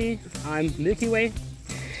Germany. I'm Milky Way.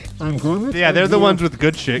 Yeah, they're the ones with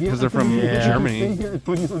good shit because they're from Germany.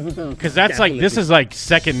 Because that's like, this is like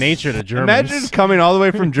second nature to Germans. Imagine coming all the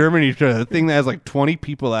way from Germany to a thing that has like 20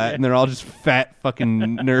 people at, and they're all just fat fucking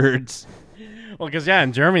nerds. Well, because, yeah,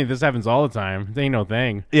 in Germany, this happens all the time. It ain't no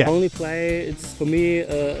thing. Yeah. Only play. It's for me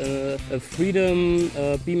a freedom,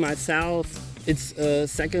 be myself. It's a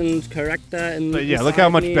second character. And But yeah, look how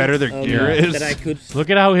much better their gear is. That I could Look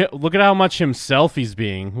at how much himself he's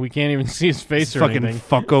being. We can't even see his face or fucking anything.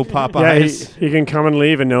 Funko Pop Yeah, eyes. he can come and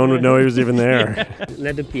leave and no one would know he was even there.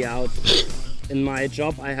 let it be out. In my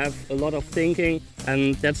job, I have a lot of thinking,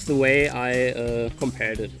 and that's the way I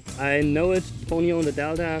compared it. I know it, Pony on the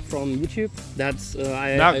Delta from YouTube. That's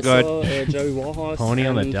I Not good. saw Jerry Warhorse. Pony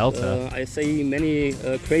on the and, Delta. I see many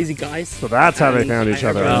crazy guys. So that's how they found each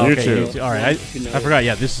other on YouTube. All right, I forgot.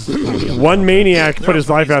 Yeah, this is One maniac put his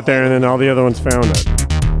life out there and then all the other ones found it.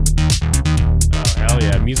 Oh, hell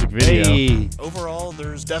yeah, music video. Hey. Overall,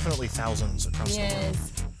 there's definitely thousands across the world.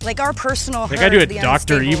 Yes. Like our personal That guy do a herd, the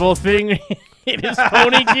Dr. unstable- Evil thing in his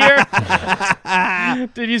pony gear.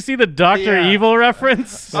 Did you see the Dr. Evil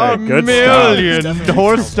reference? Yeah, good million stuff.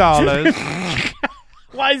 horse dollars.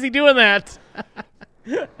 Why is he doing that?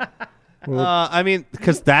 I mean,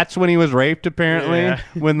 because that's when he was raped. Apparently, Yeah.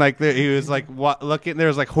 when like he was like looking, there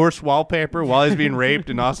was like horse wallpaper while he's being raped,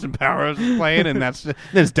 and Austin Powers was playing, and that's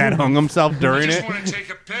his dad hung himself during it. want to take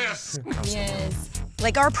a piss. Yes.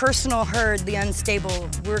 Like our personal herd, the unstable,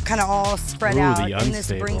 we're kind of all spread Ooh, out, the and this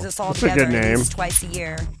Unstable. brings us all That's a together good at name. least twice a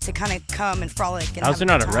year to kind of come and frolic. And How's have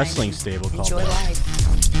there a not good a time wrestling and stable called enjoy that? life?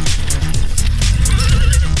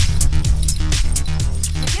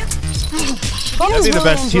 That'd be the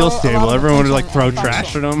best heel stable. Everyone would like throw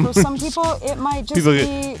trash at them. For some people, it might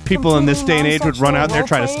just people in this day and age would run out there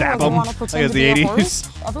try to stab them. Like as the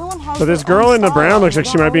 80s. So this girl in the brown looks like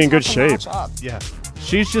she might be in good shape. Yeah.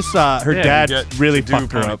 She's just her dad really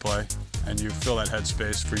fucked her up. Play, and you fill that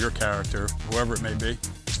headspace for your character, whoever it may be.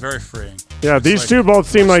 It's very freeing. Yeah, these two both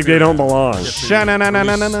seem like they don't belong. For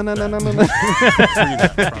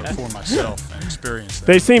myself and experience that.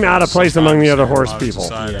 They seem out of place among the other horse people.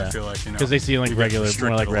 I feel like, because they seem like more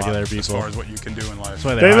like regular people. As far as what you can do in life.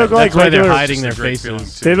 They look like they're hiding their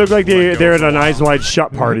faces. They look like they're at an Eyes Wide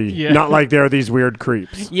Shut party, not like they're these weird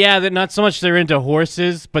creeps. Yeah, they're not so much they're into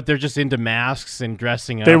horses, but they're just into masks and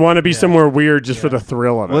dressing up. They want to be somewhere weird just for the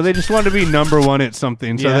thrill of it. Well, they just want to be #1 at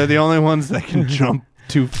something, so they're the only ones that can jump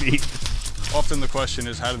 2 feet. Often the question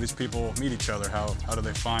is, how do these people meet each other? How do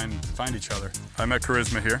they find each other? I met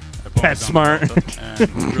Charisma here at PetSmart, and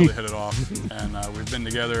we really hit it off. And we've been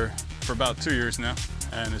together for about 2 years now,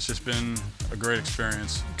 and it's just been a great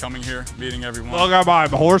experience coming here, meeting everyone. Look at my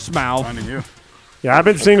horse mouth. Finding you. Yeah, I've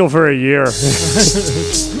been single for a year.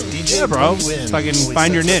 Yeah, bro. Fucking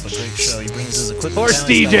find your niche. Horse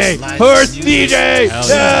DJ. Horse DJ.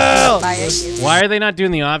 Yeah. Why are they not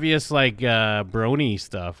doing the obvious like brony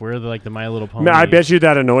stuff? Where are the My Little Pony? I bet you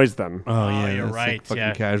that annoys them. Oh yeah, you're that's right. Like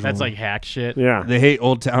yeah, casual. that's like hack shit. Yeah, they hate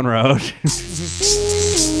Old Town Road.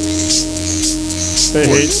 They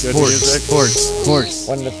hate good music. Horse.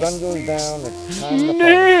 When the sun goes down, it's time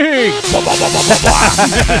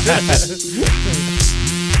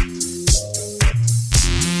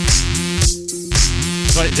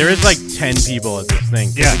But there is like 10 people at this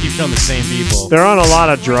thing. Yeah. They keep showing the same people. They're on a lot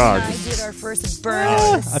of drugs. I did our first burn.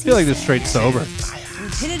 I feel like they're straight sober. We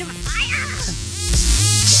hit it with fire.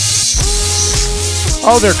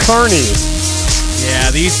 Oh, they're carnies.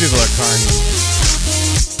 Yeah, these people are carnies.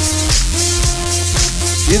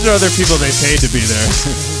 These are other people they paid to be there.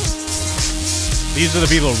 These are the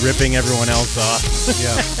people ripping everyone else off.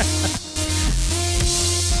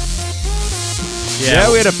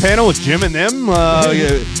 Yeah, we had a panel with Jim and them.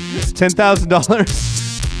 $10,000.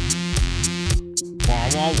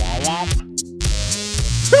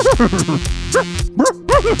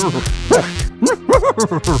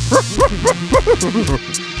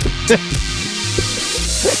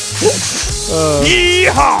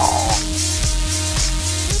 Yeehaw!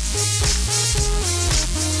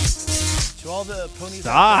 To all the ponies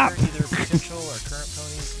Stop. out there, either potential or current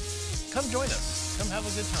ponies, come join us. Come have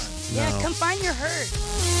a good time. Yeah, No. come find your herd.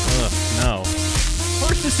 Ugh, no.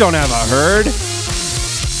 Horses don't have a herd.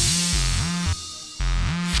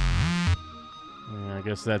 Yeah, I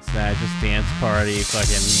guess that's that. Just dance party,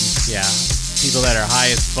 fucking, yeah. People that are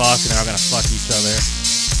high as fuck and they're all gonna fuck each other.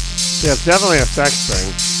 Yeah, it's definitely a sex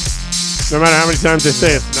thing. No matter how many times they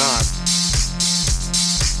say it's not.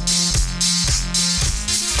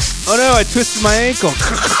 Oh no, I twisted my ankle.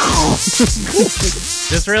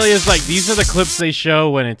 This really is like, these are the clips they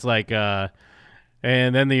show when it's like, and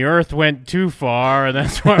then the earth went too far, and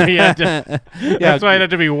that's why we had to, that's why it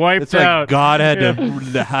had to be wiped it's like out. God had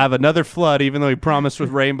to have another flood, even though he promised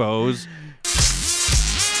with rainbows.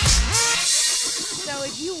 So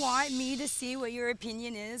if you want me to see what your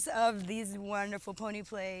opinion is of these wonderful pony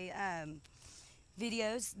play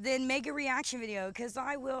videos, then make a reaction video, because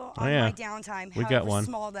I will on my downtime, however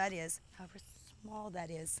small that is.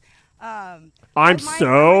 I'm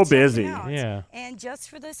so busy. Yeah. And just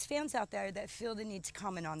for those fans out there that feel the need to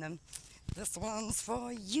comment on them, this one's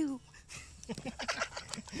for you.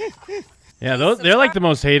 Yeah, they're like the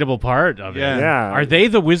most hateable part of it. Yeah. Are they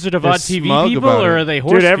the Wizard of They're Odd TV smug people, about or it. are they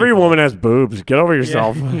horse Dude, every people? woman has boobs. Get over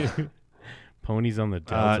yourself. Ponies on the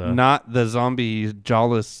Delta. Not the zombie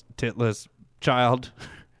jawless, titless child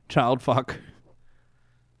fuck.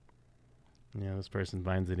 Yeah, this person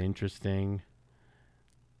finds it interesting.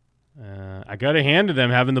 I gotta hand to them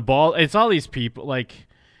having the ball. It's all these people like,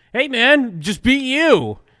 hey man, just be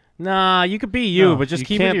you. Nah, you could be you, No, but just you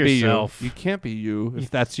keep it can't to be yourself. You can't be you if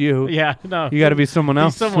that's you. Yeah, no. You got to be someone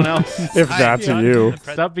else. Be someone else. If that's you.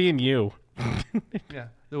 Stop being you. Yeah,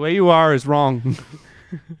 the way you are is wrong.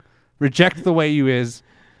 Reject the way you is.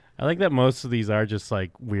 I like that most of these are just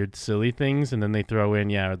like weird, silly things, and then they throw in,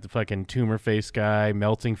 the fucking tumor face guy,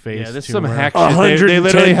 melting face. Yeah, this is tumor. some hack shit. They 110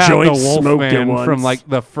 literally have the joints smoked at Wolfman once. from like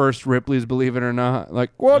the first Ripley's Believe It or Not.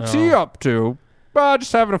 Like, what's he up to?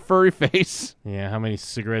 Just having a furry face. Yeah, how many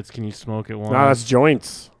cigarettes can you smoke at once? No, that's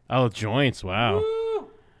joints. Oh, joints! Wow.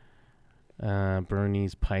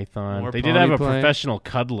 Bernie's Python. More They did have pony a play. professional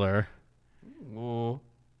cuddler. Ooh.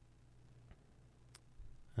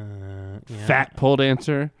 Yeah. Fat pole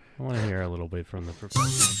dancer. I want to hear a little bit from the professional.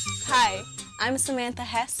 Hi, I'm Samantha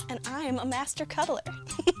Hess, and I'm a master cuddler.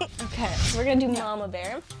 Okay, so we're gonna do Mama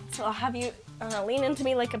Bear. So I'll have you lean into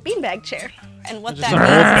me like a beanbag chair. And what that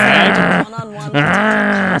means is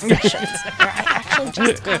one-on-one sessions where I actually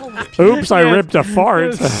just cuddle with people. Oops, I ripped a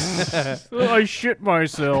fart. I shit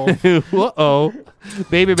myself. Uh-oh.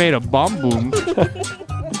 Baby made a bomb boom.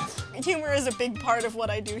 Humor is a big part of what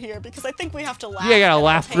I do here because I think we have to laugh. Yeah, you gotta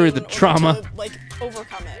laugh through the trauma. To, like,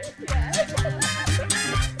 overcome it.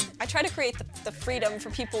 I try to create the freedom for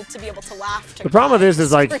people to be able to laugh. The problem with this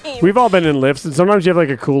is, like, we've all been in lifts, and sometimes you have, like,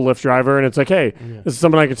 a cool Lyft driver, and it's like, hey, this is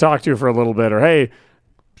someone I can talk to for a little bit, or hey,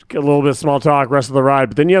 get a little bit of small talk, rest of the ride.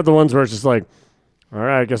 But then you have the ones where it's just like, all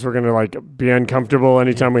right, I guess we're going to, like, be uncomfortable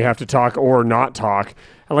anytime we have to talk or not talk.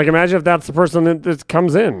 And, like, imagine if that's the person that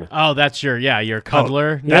comes in. Oh, that's your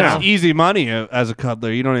cuddler. Oh, that's easy money as a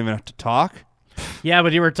cuddler. You don't even have to talk. Yeah,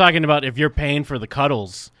 but you were talking about if you're paying for the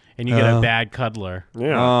cuddles and you get a bad cuddler.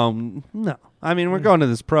 Yeah. No. I mean, we're going to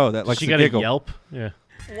this pro that likes to giggle. A Yelp? Yeah.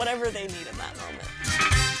 Whatever they need in that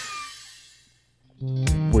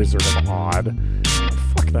moment. Wizard of Odd.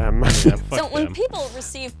 Fuck them. When people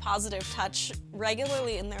receive positive touch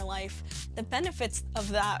regularly in their life, the benefits of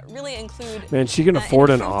that really include. Man, she can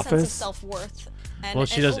afford an office. Sense of self-worth. Well,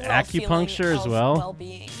 she does acupuncture as well.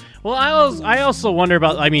 Well-being. Well, I also wonder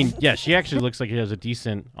about. I mean, yeah, she actually looks like she has a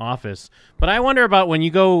decent office, but I wonder about when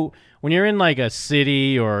you're in like a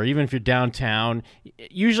city or even if you're downtown.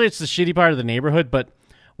 Usually, it's the shitty part of the neighborhood, but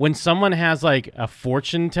when someone has like a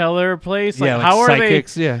fortune teller place, like, like how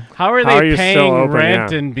psychics, are they paying open,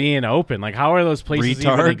 rent and being open? Like, how are those places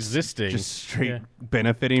even existing? Just straight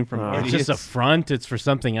benefiting from it's just a front. It's for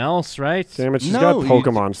something else, right? Damn it, she's got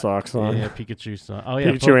Pokemon socks on. Yeah, Pikachu socks. Oh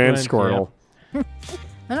yeah, Pikachu and Squirtle. Yeah.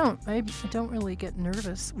 I don't really get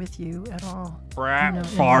nervous with you at all. Brat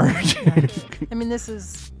fart. I mean, this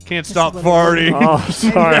is can't stop farting. Oh,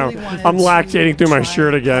 sorry, I'm lactating through my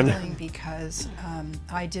shirt again. Because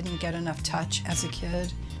I didn't get enough touch as a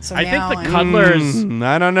kid. So I now think the cuddlers.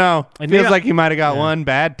 I don't know. It feels like you might have got one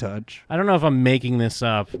bad touch. I don't know if I'm making this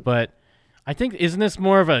up, but I think isn't this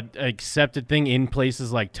more of a accepted thing in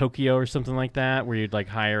places like Tokyo or something like that, where you'd like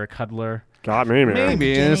hire a cuddler? Got me, man.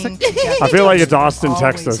 Maybe. I feel like it's Austin,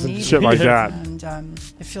 Texas, and shit like that. And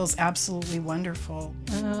it feels absolutely wonderful.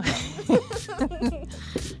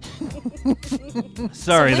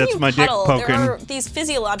 Sorry, that's my dick poking. There are these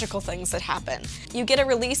physiological things that happen. You get a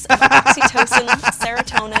release of oxytocin,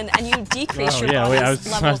 serotonin, and you decrease your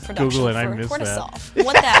body's level of production for cortisol.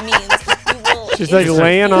 What that means, you will she's like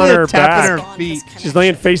laying on her back. She's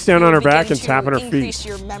laying face down on her back and tapping her feet. Increase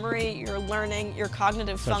your memory, your learning, your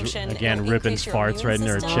cognitive function. Again, ripping farts right in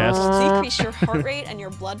her chest. Decrease your heart rate and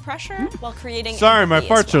your blood pressure while creating. Sorry, my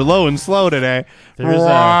farts are low and slow today. There's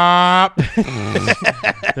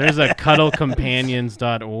a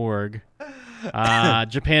cuddlecompanions.org.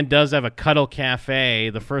 Japan does have a cuddle cafe.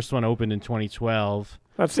 The first one opened in 2012.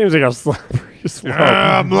 That seems like a slippery slope.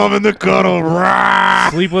 I'm loving the cuddle.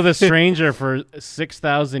 Sleep with a stranger for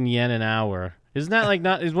 6,000 yen an hour. Isn't that like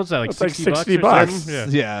not? What's that like? That's 60 bucks.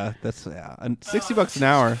 Yeah, that's and $60 an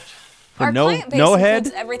hour. For Our client base no head?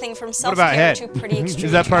 includes everything from What about self-care head? to pretty extreme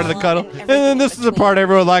Is that part of the trauma cuddle? and And then this is the part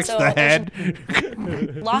everyone likes, So the there's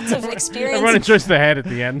head. Lots of experience. Everyone enjoys the head at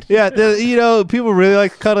the end. Yeah, people really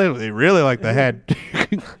like cuddling. They really like the head.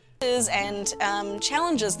 And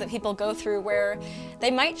challenges that people go through where they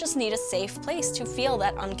might just need a safe place to feel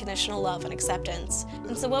that unconditional love and acceptance.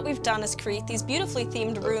 And so what we've done is create these beautifully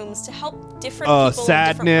themed rooms to help different people,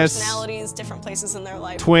 sadness, different personalities, different places in their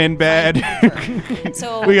life. Twin bed.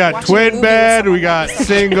 So we got twin bed. We got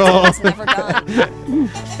single.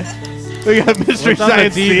 We got Mystery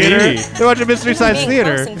Science Theater. They're watching Mystery Science Being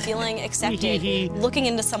Theater. close and feeling accepted, looking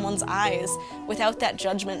into someone's eyes without that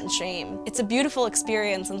judgment and shame. It's a beautiful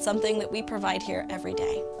experience and something that we provide here every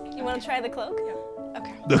day. You want to try the cloak? Yeah.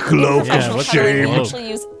 Okay. The cloak of shame. We actually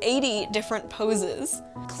use 80 different poses.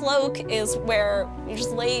 Cloak is where you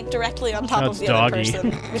just lay directly on top of the other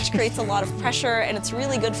person, which creates a lot of pressure, and it's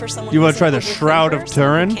really good for someone. You want to try the Shroud of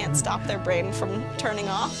Turin? Can't stop their brain from turning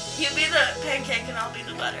off. You be the pancake and I'll be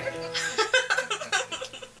the butter.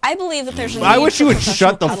 I believe that there's a need I wish you for would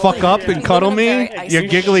shut the professional fuck up and cuddle me, you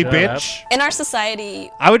giggly bitch. In our society,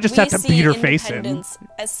 I would just we have to see beat her face in. independence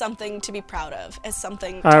as something to be proud of, as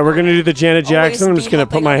something. All right, we're gonna do the Janet Jackson. I'm Always just be gonna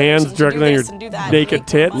put helping my others hands and directly on do your this and do that and naked make more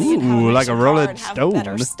tits. money and have a Ooh, like a nicer car Rolling and have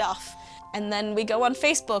better Stone. stuff. And then we go on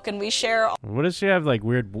Facebook and we share. What does she have, like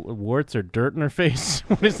weird warts or dirt in her face?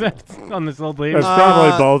 What is that on this old lady? It's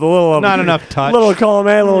probably both. A little not enough touch. Little column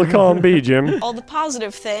A, little column B, Jim. All the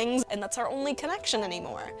positive things, and that's our only connection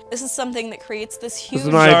anymore. This is something that creates this huge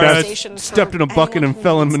conversation. Stepped in a bucket and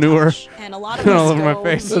fell in manure. And a lot of all over my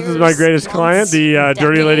face. This is my greatest client, the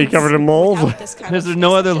dirty lady covered in mold. There's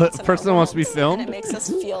no other person that wants to be filmed. It makes us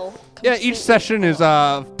feel. Yeah, each session is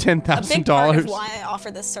 $10,000. A big part of why I offer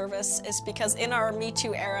this service is because in our Me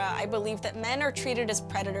Too era, I believe that men are treated as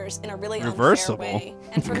predators in a really unfair way.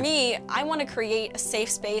 And for me, I want to create a safe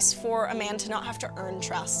space for a man to not have to earn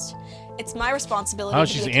trust. It's my responsibility to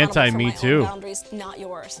she's be accountable anti-Me for my own Too. boundaries, not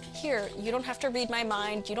yours. Here, you don't have to read my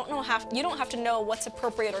mind. You don't have to know what's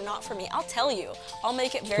appropriate or not for me. I'll tell you. I'll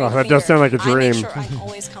make it very clear. That does sound like a dream. I make sure I'm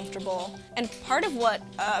always comfortable. And part of what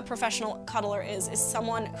a professional cuddler is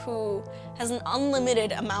someone who has an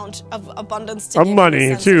unlimited amount of abundance to give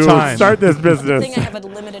money to start this business. The thing I have a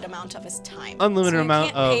limited amount of is time. Unlimited so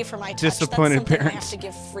amount can't pay of for my touch. disappointed That's something parents. I have to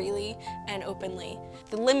give freely and openly.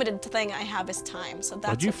 The limited thing I have is time. So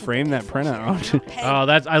that's Would you what frame that printout?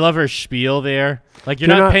 Oh, I love her spiel there. Like you're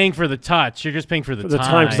not paying for the touch, you're just paying for the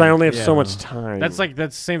time. Because I only have so much time. That's the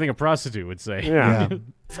same thing a prostitute would say. Yeah.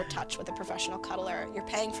 For touch with a professional cuddler, you're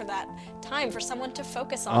paying for that time for someone to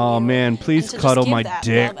focus on. Oh you man, please and to cuddle just give my that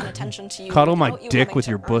dick. love and attention to you Cuddle my without you dick having with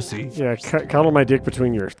to your earn pussy. Yeah, cuddle my dick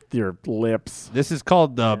between your lips. This is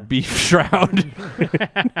called the beef shroud.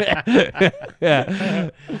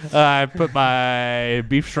 Yeah. I put my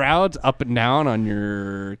beef shrouds up and down on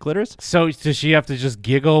your clitoris. So does she have to just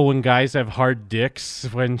giggle when guys have hard dicks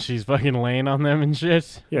when she's fucking laying on them and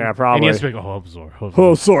shit? Yeah, probably. And he has to be like, I'm sorry.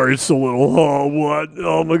 Oh, sorry, it's a little. Oh, what?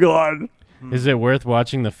 Oh my God. Is it worth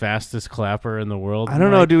watching the fastest clapper in the world? I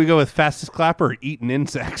don't know. Do we go with fastest clapper or eating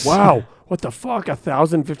insects? Wow. What the fuck?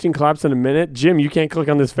 1,015 claps in a minute? Jim, you can't click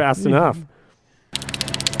on this fast enough.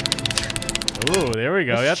 Ooh, there we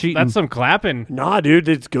go. That's some clapping. Nah, dude,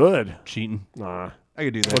 it's good. Cheating. Nah. I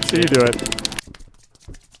could do that. Let's see you do it.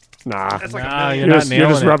 Nah. That's like you're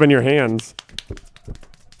just rubbing your hands.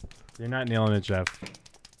 You're not nailing it, Jeff.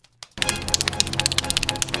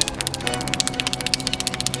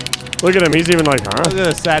 Look at him. He's even like, huh? Look at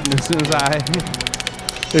the sadness in his eye.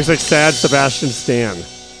 He's like sad Sebastian Stan,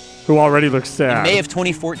 who already looks sad. In May of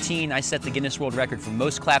 2014, I set the Guinness World Record for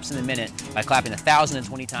most claps in a minute by clapping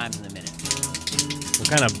 1,020 times in a minute. What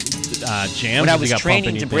kind of jams? When I was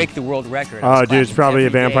training to break the world record, oh, dude, it's probably a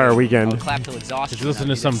Vampire Weekend. I would clap till exhaustion. Did you listen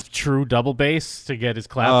to some true double bass to get his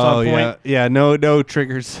claps on point? Yeah, no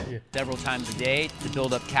triggers. Several times a day to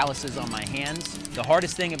build up calluses on my hands. The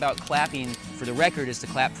hardest thing about clapping for the record is to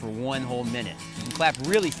clap for 1 whole minute. You can clap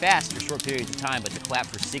really fast for short periods of time, but to clap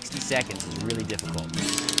for 60 seconds is really difficult.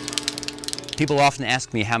 People often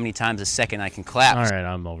ask me how many times a second I can clap. All right,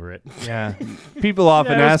 I'm over it. Yeah. People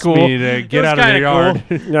often ask me to get out of their yard.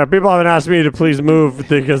 Yeah, people often ask me to please move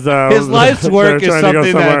because his life's work is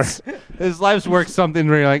something something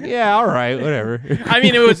where you're like, yeah, all right, whatever. I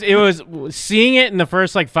mean, it was seeing it in the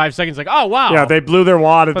first 5 seconds, like, oh wow. Yeah, they blew their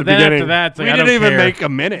wad at the beginning. After that, we didn't even make a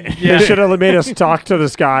minute. Yeah. They should have made us talk to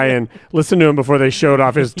this guy and listen to him before they showed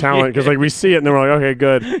off his talent because we see it and then we're like, okay,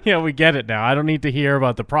 good. Yeah, we get it now. I don't need to hear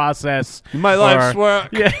about the process. My life's work.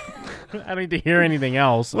 Yeah, I don't need to hear anything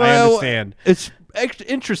else. I understand. It's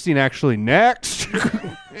interesting, actually. Next.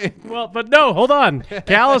 Well, but no, hold on.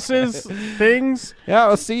 Calluses, things. Yeah,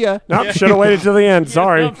 I'll see ya. Nope, should have waited till the end.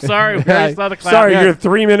 Sorry. Nope, sorry. We already saw the clap. Sorry, your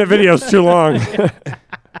 3-minute video's too long.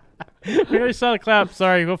 We already saw the clap.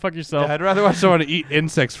 Sorry, go fuck yourself. Yeah, I'd rather watch someone eat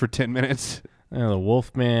insects for 10 minutes. The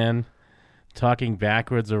Wolfman. Talking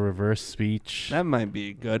backwards or reverse speech. That might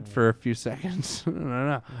be good for a few seconds. I don't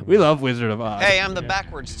know. We love Wizard of Oz. Hey, I'm the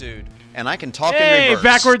backwards dude, and I can talk in Hey, reverse.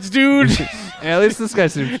 backwards dude. Hey, at least this guy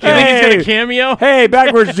seems. You think he's got a cameo? Hey,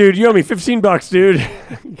 backwards dude, you owe me $15, dude.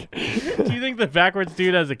 Do you think the backwards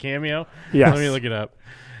dude has a cameo? Yes. Let me look it up.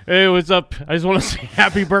 Hey, what's up? I just want to say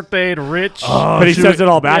happy birthday to Rich. But he says it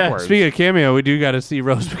all backwards. Yeah. Speaking of cameo, we do got to see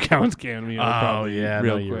Rose McGowan's cameo. Oh, yeah,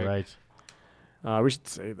 real you're quick. right. We should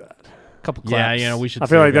save that. Couple claps. Yeah, we should. I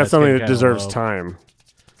feel like that's something that kinda deserves low. time.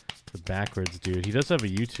 The backwards dude. He does have a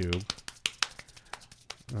YouTube.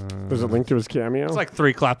 Does it link to his cameo? It's like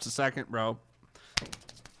 3 claps a second, bro.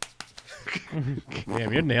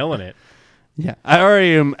 Damn, you're nailing it. Yeah, I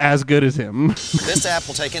already am as good as him. This app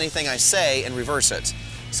will take anything I say and reverse it.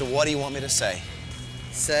 So what do you want me to say?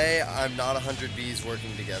 Say I'm not 100 bees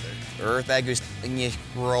working together.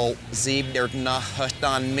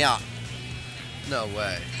 No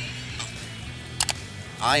way.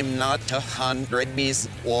 I'm not 100 bees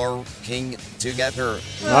working together.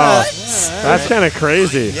 Oh, that's kind of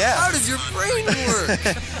crazy. Yeah. How does your brain work?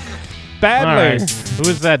 badly. All right. Who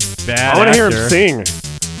is that bad I want to hear him actor? sing.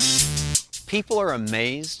 People are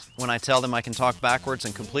amazed when I tell them I can talk backwards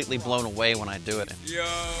and completely blown away when I do it.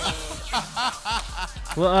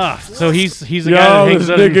 Well, so he's a guy Yo, that this hangs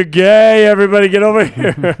out. nigga gay. Everybody get over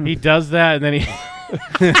here. He does that, and then he.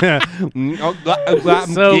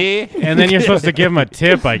 So, and then you're supposed to give him a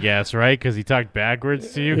tip, I guess, right? Because he talked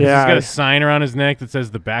backwards to you. 'Cause Yeah. He's got a sign around his neck that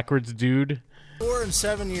says "the backwards dude." 4 and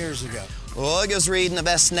 7 years ago. I was reading the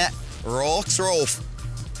best net rocks rof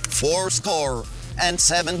 4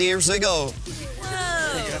 years ago.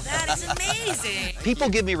 Whoa, that is amazing. People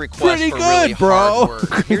give me requests Pretty for good, really bro. hard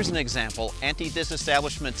words. Here's an example: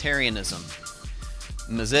 anti-disestablishmentarianism.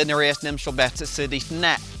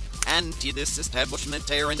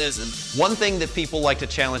 Anti-disestablishmentarianism. One thing that people like to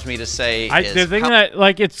challenge me to say is The thing how- that,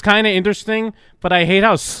 like, it's kind of interesting, but I hate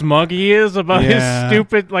how smug he is about his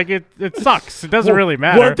stupid. Like, it sucks. It doesn't really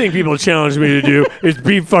matter. One thing people challenge me to do is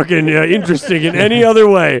be fucking interesting in any other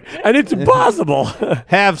way, and it's impossible.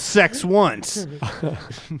 Have sex once. How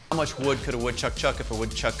much wood could a woodchuck chuck if a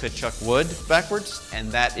woodchuck could chuck wood backwards?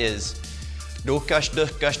 And that is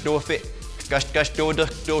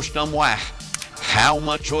how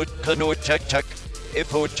much wood could a woodchuck chuck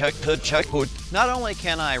if a woodchuck could chuck wood? Not only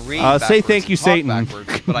can I read backwards say thank you, and talk Satan.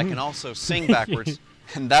 backwards, but I can also sing backwards,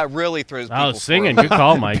 and that really throws people Oh, singing. for a Good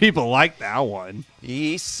call, Mike. People like that one.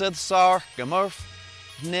 Isad Sargamurf,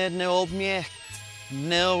 Ned Nilbmie,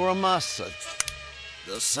 Nilramusad.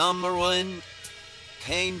 The summer wind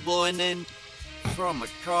came blowing in from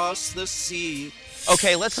across the sea.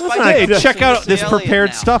 Okay, let's Hey, check out this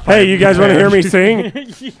prepared stuff. Hey, you guys want to hear me sing?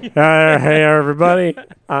 Hey, everybody.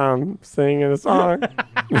 I'm singing a song.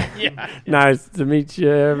 Nice to meet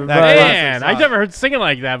you, everybody. Man, I've never heard singing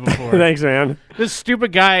like that before. Thanks, man. This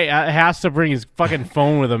stupid guy has to bring his fucking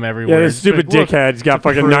phone with him everywhere. Yeah, this stupid Look, dickhead's got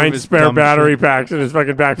fucking prove 9 his spare dumb battery shit. packs in his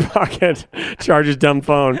fucking back pocket. Charge his dumb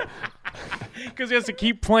phone. Because he has to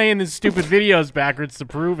keep playing his stupid videos backwards to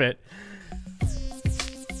prove it.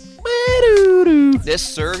 This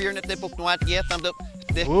serve your nipple not yet thumbed up.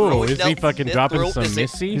 Ooh, isn't he fucking dropping some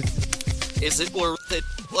Missy? Is it worth it?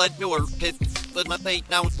 Blood worth it? But my fate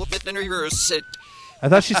now look at the reverse it. I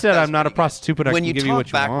thought she said, I'm not a prostitute, but I When can you give talk you what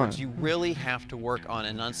you backwards, want. you really have to work on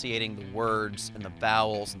enunciating the words and the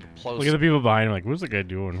vowels and the plosives. Look at the people behind him like, what's the guy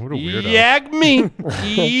doing? What a weirdo. Yag me.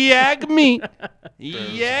 Yag me.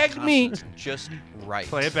 Yag me. Just right.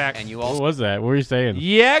 Play it back. And you What also was that? What were you saying?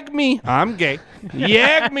 Yag me. I'm gay.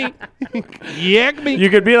 Yag me. Yag me. You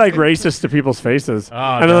could be like racist to people's faces.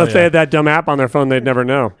 And then if they had that dumb app on their phone, they'd never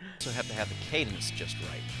know. also have to have the cadence just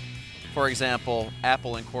right. For example,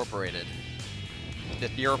 Apple Incorporated.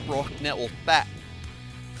 That your little fat.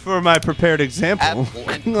 For my prepared example.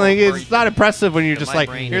 Like, it's not impressive when you're just like,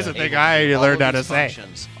 here's the thing I learned how to say.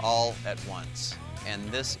 All at once. And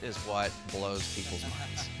this is what blows people's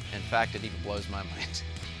minds. In fact, it even blows my mind.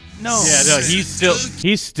 No. Yeah, no,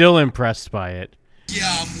 he's still impressed by it.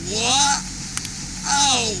 Yeah, what?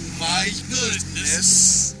 Oh my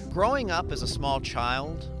goodness. Growing up as a small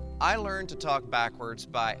child, I learned to talk backwards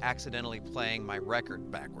by accidentally playing my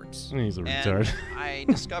record backwards. He's a And retard. I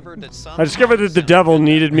discovered that some I discovered that the devil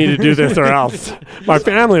needed me to do this or else my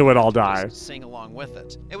family would all die. sing along with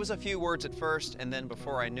it. It was a few words at first, and then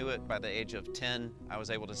before I knew it, by the age of 10, I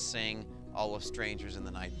was able to sing All of Strangers in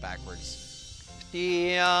the Night backwards.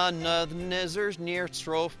 It's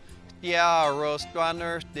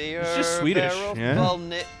just Swedish, yeah.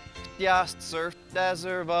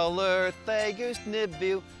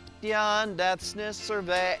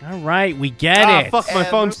 All right, we get it. Fuck, my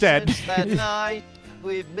phone's dead. Since that night,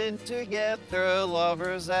 we've been together,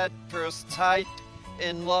 lovers at first sight,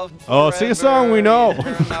 in love. Oh, sing a song we know.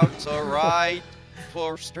 Right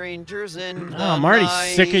for strangers in the I'm already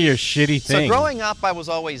night. sick of your shitty So thing. growing up, I was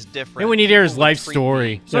always different. And we need to hear his People would life treat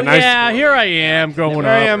story. me So Yeah, nice- yeah, here I am growing Here up.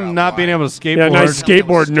 I am not being able to skateboard. Yeah, nice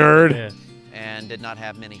skateboard nerd. and did not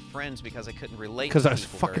have many friends because I couldn't relate. 'Cause to I was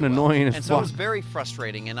people fucking very well. annoying as And so it was fuck. very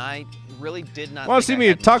frustrating, and I really did not. Want to think see I me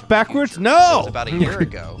had talk much backwards? future. So it No. was about a year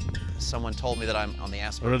ago, someone told me that I'm on the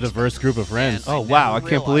Asperger's. What a diverse group of friends. Oh, wow, I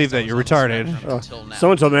can't believe that you're retarded.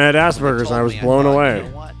 Someone told me I had Asperger's and I was blown away.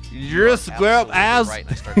 You're a square ass. Right,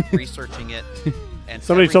 and I started researching it. And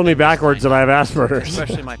Somebody told me everything was backwards that fine, I have Asperger's.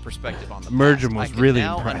 Especially my perspective on the Mergen past. was I can really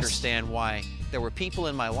now impressed. understand why there were people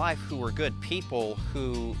in my life who were good people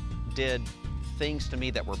who did things to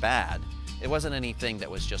me that were bad. It wasn't anything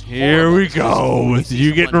that was just Here horrible. we It was just go you with see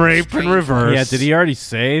you getting someone raped in strange reverse. Yeah, did he already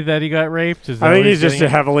say that he got raped? Is that I what think he's just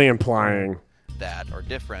saying? heavily implying. that or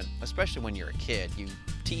different, especially when you're a kid, you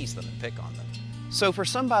tease them and pick on them. So for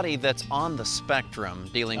somebody that's on the spectrum,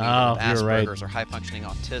 dealing with Asperger's or high-functioning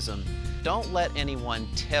autism, don't let anyone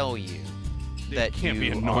tell you that can't be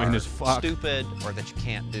you annoying are as fuck. stupid or that you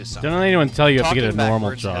can't do something. Don't let anyone tell you have to get a Talking normal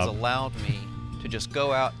backwards job. has allowed me to just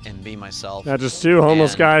go out and be myself. Yeah, just two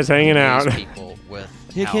homeless and guys hanging out. amaze people with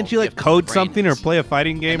Yeah, how can't you like gifted code the brain something or is. play a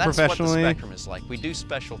fighting game And that's professionally? what the spectrum is like. We do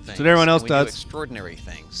special things. That's what everyone else and we does. do extraordinary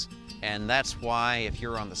things. And that's why if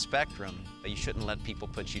you're on the spectrum, you shouldn't let people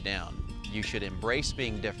put you down. You should embrace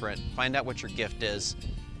being different, find out what your gift is,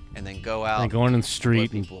 and then go out And go in the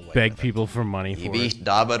street and beg people for money for it.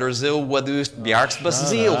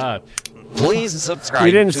 Please subscribe.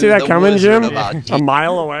 You didn't to see that The coming, Wizard Jim? About A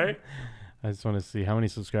mile away? I just want to see how many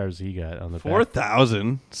subscribers he got on the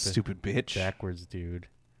 4,000. Stupid bitch. Backwards dude.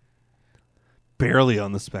 Barely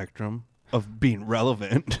on the spectrum of being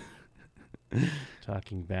relevant.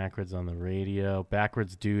 Talking backwards on the radio.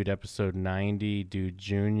 Backwards dude, episode 90. Dude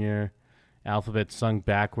Junior. Alphabet sung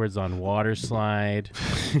backwards on Water Slide.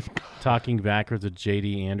 Talking backwards with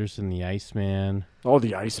J.D. Anderson, the Iceman. Oh,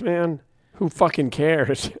 the Iceman? Who fucking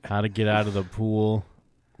cares? How to get out of the pool.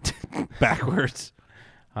 Backwards.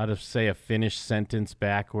 How to say a Finnish sentence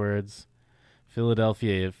backwards.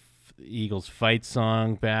 Philadelphia Eagles fight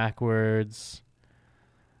song backwards.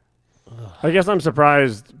 I guess I'm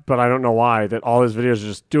surprised, but I don't know why, that all his videos are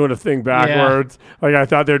just doing a thing backwards. Like, I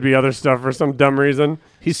thought there'd be other stuff for some dumb reason.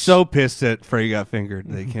 He's so pissed that Frey got fingered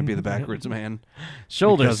that he can't be the backwards man.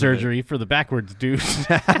 Shoulder surgery for the backwards dude.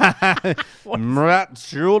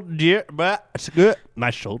 My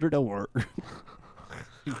shoulder don't work.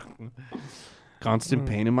 Constant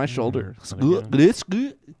pain in my shoulder. It's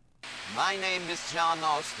good. My name is John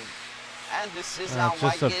Austin, and this is It's how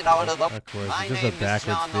I just get out of the. of course, My it's just name a is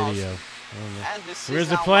backwards John video. Austin, and this Where's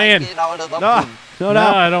is it how playing? I get out of the. No,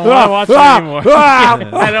 I don't want to watch it anymore.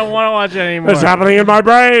 I don't want to watch it anymore. What's happening in my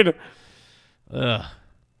brain? Ugh.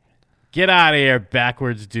 Get out of here,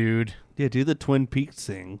 backwards dude. Yeah, do the Twin Peaks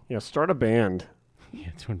thing. Yeah, start a band.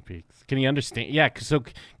 Yeah, Twin Peaks. Can he understand? Yeah, so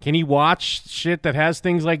can he watch shit that has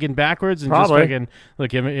things like in backwards and Probably. just fucking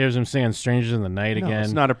look? Here's him saying "Strangers in the Night" No, again.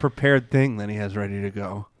 it's not a prepared thing that he has ready to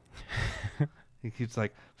go. He keeps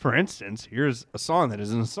like, for instance, here's a song that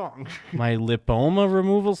isn't a song. My lipoma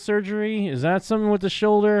removal surgery, is that something with the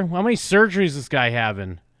shoulder? How many surgeries is this guy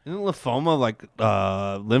having? Isn't lymphoma like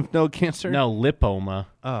lymph node cancer? No, lipoma.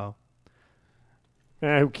 Oh.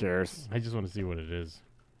 Who cares? I just want to see what it is.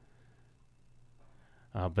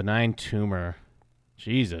 Benign tumor.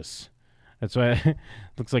 Jesus. That's why it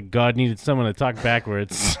looks like God needed someone to talk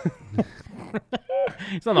backwards.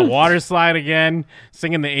 He's on the water slide again,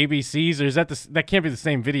 singing the ABCs. Or is that that can't be the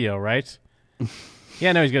same video, right?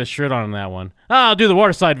 Yeah, no, he's got a shirt on that one. Oh, I'll do the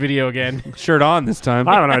water slide video again. Shirt on this time.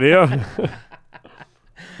 I have an idea.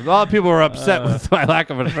 A lot of people were upset with my lack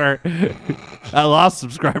of a shirt. I lost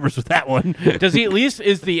subscribers with that one. Does he at least,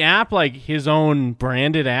 is the app like his own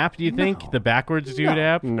branded app, do you think? The Backwards Dude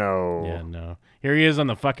app? No. Yeah, no. Here he is on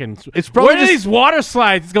the fucking... It's probably Where are these water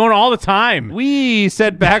slides? It's going all the time. We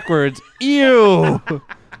said backwards. Ew.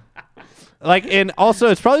 Like, and also,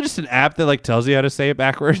 it's probably just an app that like tells you how to say it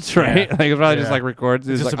backwards, right? Yeah. Like, it probably just like records.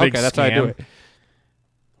 It's It's just like, a big okay, that's how I do scam. it.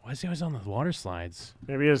 Why is he always on the water slides?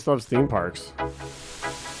 Maybe he just loves theme parks.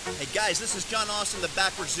 Hey guys, this is John Austin, the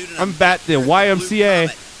Backwards Dude, and I'm back the here with YMCA. Blue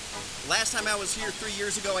Comet. Last time I was here 3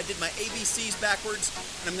 years ago, I did my ABCs backwards,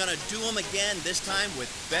 and I'm gonna do them again. This time with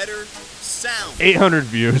better sound. 800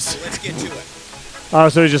 views. So let's get to it. Oh,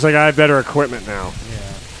 so he's just like, I have better equipment now.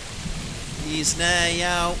 He's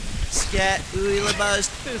now scat This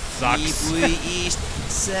sucks.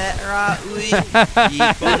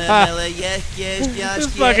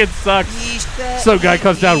 This fucking sucks. Some guy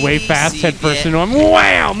comes down way fast, head first into him.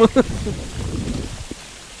 Wham!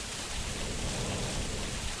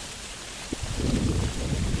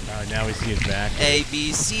 Now we see his back. A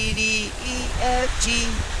B C D E F G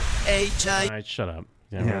H I. All right, shut up.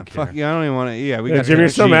 Yeah, Yeah, fuck yeah, I don't even want to. Yeah, we Yeah, got Jim, you're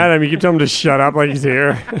so mad at him. You keep telling him to shut up like he's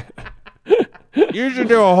here. You should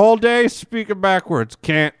do a whole day speaking backwards.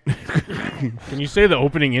 Can't. Can you say the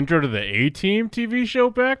opening intro to the A-Team TV show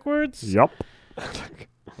backwards? Yup.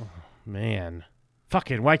 Man.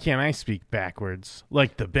 Fucking, why can't I speak backwards?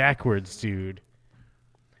 Like the Backwards Dude.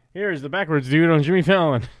 Here's the Backwards Dude on Jimmy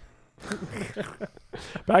Fallon.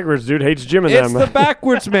 Backwards Dude hates Jim and It's them. the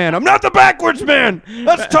backwards man. I'm not the backwards man.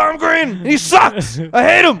 That's Tom Green. He sucks. I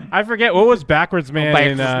hate him. I forget, what was Backwards Man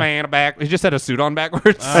Backwards in... man, He just had a suit on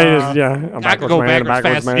backwards. Yeah, a I backwards can go man, a backwards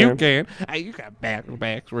backwards fast as you man. can. Hey, you got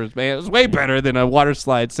backwards man. It's way better than a water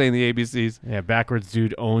slide saying the ABCs. Yeah, Backwards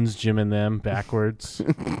Dude owns Jim and them backwards.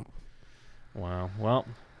 Wow. Well,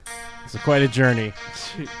 it's quite a journey.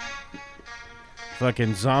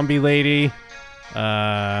 Fucking zombie lady.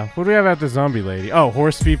 What do we have at the zombie lady? Oh,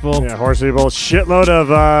 horse people. Yeah, horse people. Shitload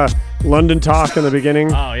of London talk in the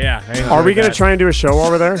beginning. Oh, yeah. Are we going to try and do a show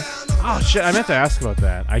over there? Oh, shit. I meant to ask about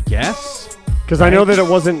that. I guess. Because I know that it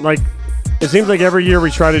wasn't like... It seems like every year we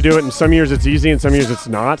try to do it, and some years it's easy, and some years it's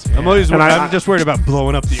not. I'm just worried about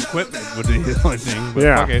blowing up the equipment would be the only thing. But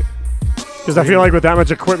yeah. fuck it. Because I feel like with that much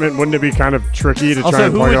equipment, wouldn't it be kind of tricky to try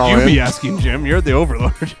and plug it all in? Also, who would you be asking, Jim? You're the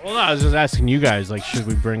overlord. Well, no, I was just asking you guys, like, should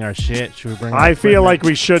we bring our shit? Should we bring our I feel equipment? like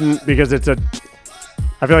we shouldn't because it's a...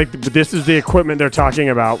 I feel like this is the equipment they're talking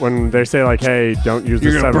about when they say, like, hey, don't use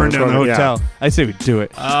You're this going to burn down the equipment. hotel. I say we do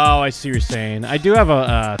it. Oh, I see what you're saying. I do have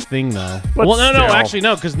a thing, though. But well, no, still. actually,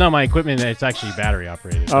 no, because my equipment, it's actually battery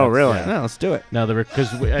operated. Oh, really? Yeah. No, let's do it. No,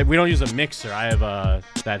 because we don't use a mixer. I have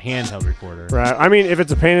that handheld recorder. Right. I mean, if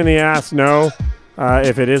it's a pain in the ass, no.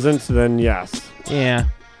 If it isn't, then yes. Yeah.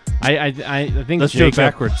 I think Let's do it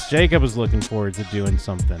backwards. Jacob was looking forward to doing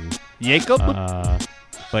something. Jacob?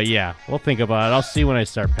 But yeah, we'll think about it. I'll see when I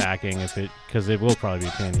start packing because it will probably be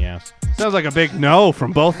a pain in the ass. Sounds like a big no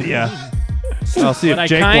from both of you. I'll see But if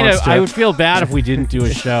Jake wants to. I would feel bad if we didn't do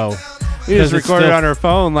a show. We just recorded on our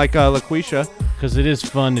phone like LaQuisha. Because it is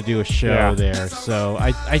fun to do a show there. So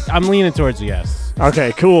I'm leaning towards a yes.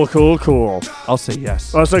 Okay, cool. I'll say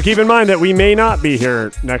yes. Well, so keep in mind that we may not be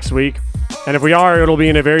here next week. And if we are, it'll be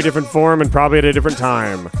in a very different form and probably at a different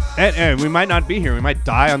time. And we might not be here. We might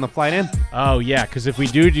die on the flight in. Oh, yeah, because if we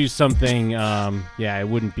do something, it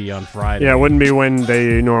wouldn't be on Friday. Yeah, it wouldn't be when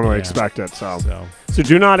they normally expect it. So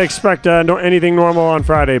do not expect anything normal on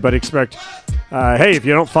Friday, but expect, hey, if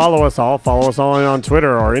you don't follow us all on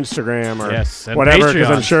Twitter or Instagram or and whatever, because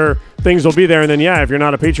I'm Patreon. sure things will be there. And then, if you're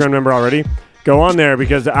not a Patreon member already, go on there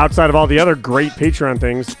because outside of all the other great Patreon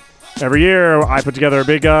things, every year I put together a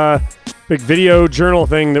big video journal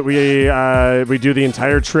thing that we do the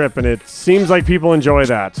entire trip, and it seems like people enjoy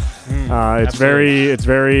that. It's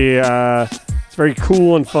very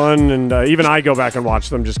cool and fun, and even I go back and watch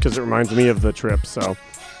them just because it reminds me of the trip. So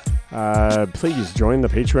please join the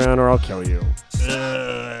Patreon or I'll kill you.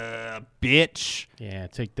 Bitch. Yeah,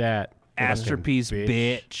 take that. Astropiece,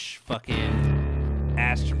 bitch. Fucking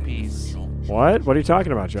Astropiece. What are you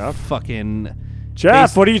talking about, Jeff? Fucking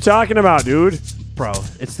Jeff, what are you talking about, dude? Bro,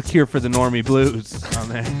 it's the cure for the normie blues on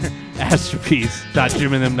there.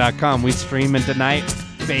 Astropiece.jimandthem.com. We streaming tonight,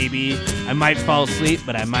 baby. I might fall asleep,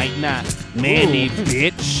 but I might not. Mandy,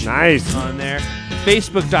 bitch. Nice. On there.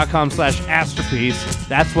 Facebook.com/Astropiece.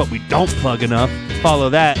 That's what we don't plug enough. Follow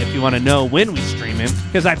that if you want to know when we streaming.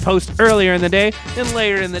 Because I post earlier in the day, and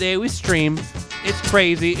later in the day we stream. It's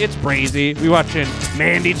crazy. It's brazy. We watching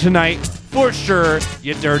Mandy tonight. For sure,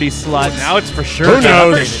 you dirty sluts. Now it's for sure. Who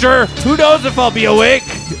knows? For sure. Who knows if I'll be awake?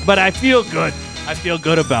 But I feel good. I feel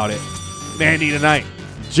good about it. Mandy tonight.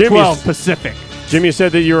 12 Pacific. Jimmy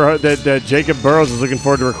said that Jacob Burrows is looking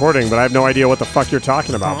forward to recording, but I have no idea what the fuck you're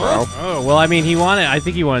talking about, bro. Oh, well, I mean, I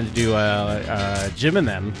think he wanted to do Jim and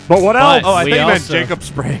them. But what else? I think you meant Jacob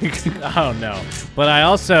Sprague. Oh, no. But I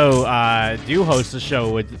also do host a show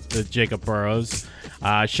with Jacob Burrows.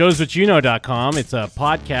 Showswhatyouknow.com. It's a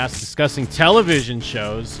podcast discussing television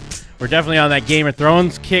shows. We're definitely on that Game of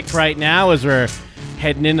Thrones kick right now as we're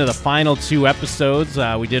heading into the final 2 episodes.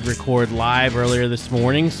 We did record live earlier this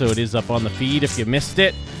morning, so it is up on the feed if you missed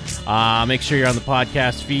it. Make sure you're on the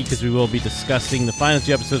podcast feed because we will be discussing the final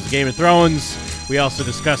 2 episodes of Game of Thrones. We also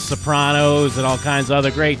discuss Sopranos and all kinds of other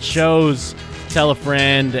great shows. Tell a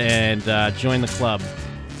friend and join the club.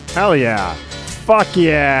 Hell yeah. Fuck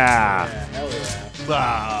yeah. Hell yeah.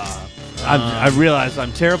 I realize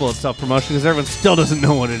I'm terrible at self-promotion because everyone still doesn't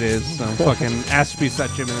know what it is. So fucking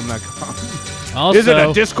Astropiece.jimandthem.com. Also, is it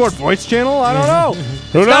a Discord voice channel? I don't know.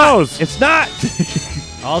 Who knows? It's not.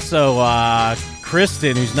 Also,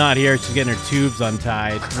 Kristen, who's not here, she's getting her tubes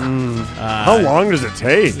untied. How long does it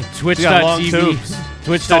take?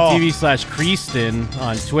 Twitch.tv/Kristen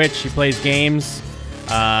on Twitch. She plays games.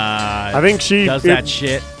 I think she does that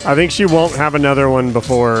shit. I think she won't have another one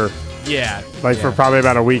before. Yeah. For probably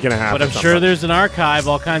about a week and a half. But I'm sure there's an archive,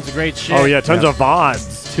 all kinds of great shit. Oh, yeah, tons of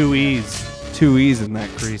VODs. 2 E's. 2 E's in that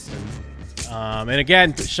Kristen. And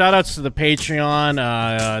again, shout outs to the Patreon.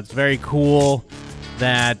 It's very cool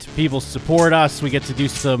that people support us. We get to do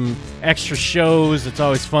some extra shows. It's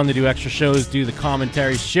always fun to do extra shows, do the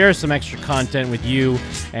commentaries, share some extra content with you,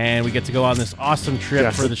 and we get to go on this awesome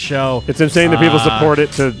trip for the show. It's insane that people support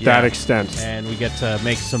it to that extent. And we get to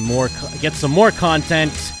make some more, get some more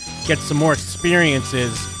content, get some more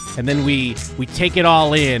experiences, and then we take it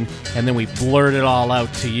all in, and then we blurt it all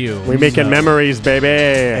out to you. We making memories, baby.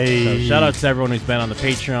 Hey. So shout out to everyone who's been on the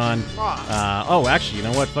Patreon. Actually, you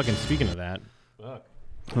know what? Fucking speaking of that.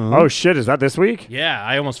 Oh shit! Is that this week? Yeah,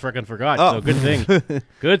 I almost freaking forgot. Oh. So good thing.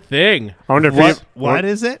 Good thing. I wonder if what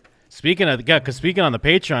is it? Speaking on the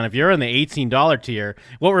Patreon, if you're in the $18 tier,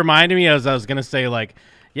 what reminded me is I was gonna say like,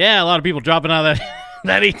 yeah, a lot of people dropping out of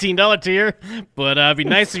that $18 tier, but it'd be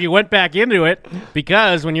nice if you went back into it,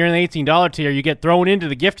 because when you're in the $18 tier, you get thrown into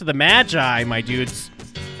the Gift of the Magi, my dudes.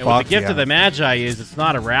 And what the Gift of the Magi is, it's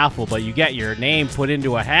not a raffle, but you get your name put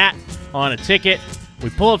into a hat on a ticket. We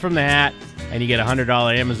pull it from the hat, and you get a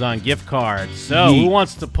 $100 Amazon gift card. So who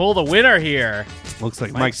wants to pull the winner here? Looks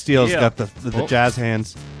like Mike Steele's got the jazz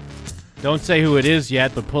hands. Don't say who it is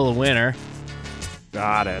yet, but pull a winner.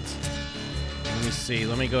 Got it. Let me see.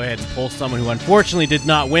 Let me go ahead and pull someone who unfortunately did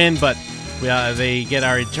not win, but they get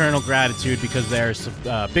our eternal gratitude because they're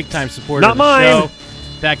big-time supporters of the show.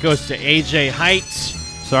 That goes to AJ Height.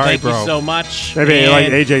 Sorry, thank you so much. Maybe like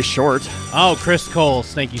AJ Short. Oh, Chris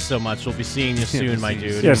Coles, thank you so much. We'll be seeing you soon, my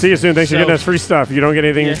dude. Yeah, see you soon. Thanks for getting us free stuff. You don't get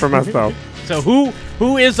anything from us, though. So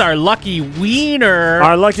who is our lucky wiener?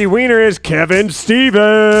 Our lucky wiener is Kevin Stevens.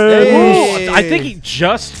 Hey. I think he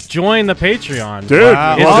just joined the Patreon. Dude.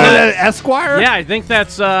 Wow. Is that Esquire? Yeah, I think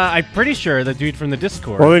that's, I'm pretty sure the dude from the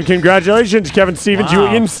Discord. Well, then congratulations, Kevin Stevens.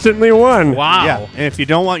 Wow. You instantly won. Wow. Yeah. And if you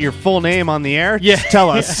don't want your full name on the air, just tell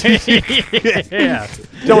us. Yeah.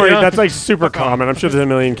 Don't worry, that's like super common. I'm sure there's a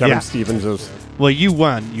million Kevin Stevenses. Well, you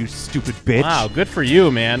won, you stupid bitch. Wow, good for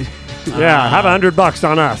you, man. Yeah, have $100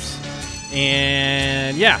 on us.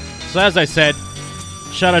 And yeah, so as I said,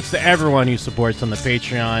 shout outs to everyone who supports on the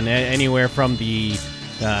Patreon, anywhere from the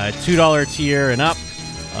 $2 tier and up.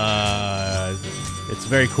 It's a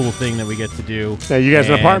very cool thing that we get to do. Yeah, you guys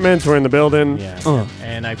in apartments, we're in the building. Yeah,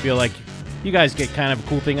 and I feel like you guys get kind of a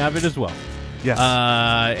cool thing out of it as well. Yes.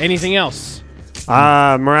 Anything else?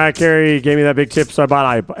 Mariah Carey gave me that big tip, so I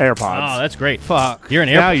bought AirPods. Oh, that's great. Fuck. You're an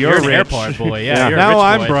you're an rich. AirPod boy. Yeah, you're a now rich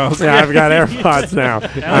I'm boy. broke. Yeah, I've got AirPods now.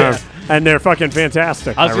 And they're fucking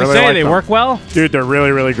fantastic. I was going to really say, like they them. work well? Dude, they're really,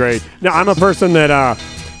 really great. Now, I'm a person that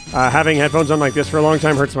having headphones on like this for a long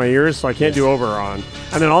time hurts my ears, so I can't do over or on.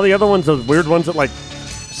 And then all the other ones, those weird ones that like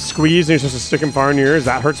squeeze and you're supposed to stick them far in your ears,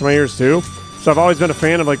 that hurts my ears too. So I've always been a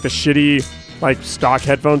fan of like the shitty like stock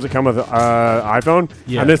headphones that come with iPhone.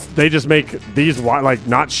 Yeah. And they just make these like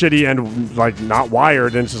not shitty and like not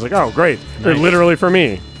wired, and it's just like, oh great, they're literally for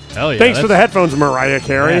me. Hell yeah! Thanks for the headphones, Mariah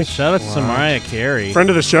Carey. Yeah, shout out to Mariah Carey, friend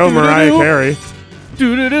of the show, Mariah Carey.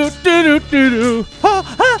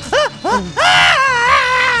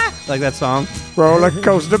 Like that song, Roller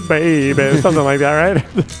Coaster Baby, something like that, right?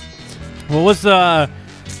 What was the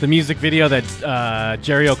music video that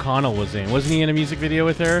Jerry O'Connell was in? Wasn't he in a music video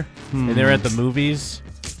with her? And they were at the movies.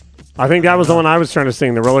 I think that was the one I was trying to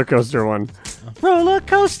sing, the roller coaster one. Roller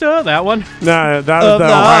coaster, that one? No, that was the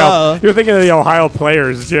Ohio. You're thinking of the Ohio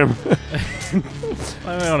Players, Jim.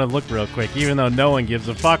 I want to look real quick, even though no one gives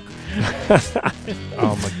a fuck.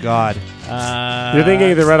 Oh my God! You're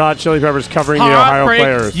thinking of the Red Hot Chili Peppers covering the Ohio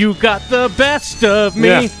Players. You got the best of me.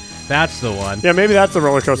 Yeah. That's the one. Yeah, maybe that's the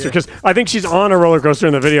roller coaster, because I think she's on a roller coaster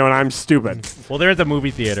in the video, and I'm stupid. Well, they're at the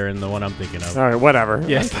movie theater in the one I'm thinking of. All right, whatever.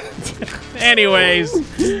 Yeah. Anyways,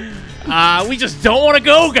 we just don't want to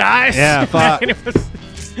go, guys. Yeah, fuck.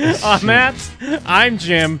 On that, I'm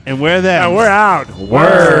Jim. And we're them. And we're out.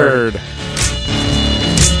 Word.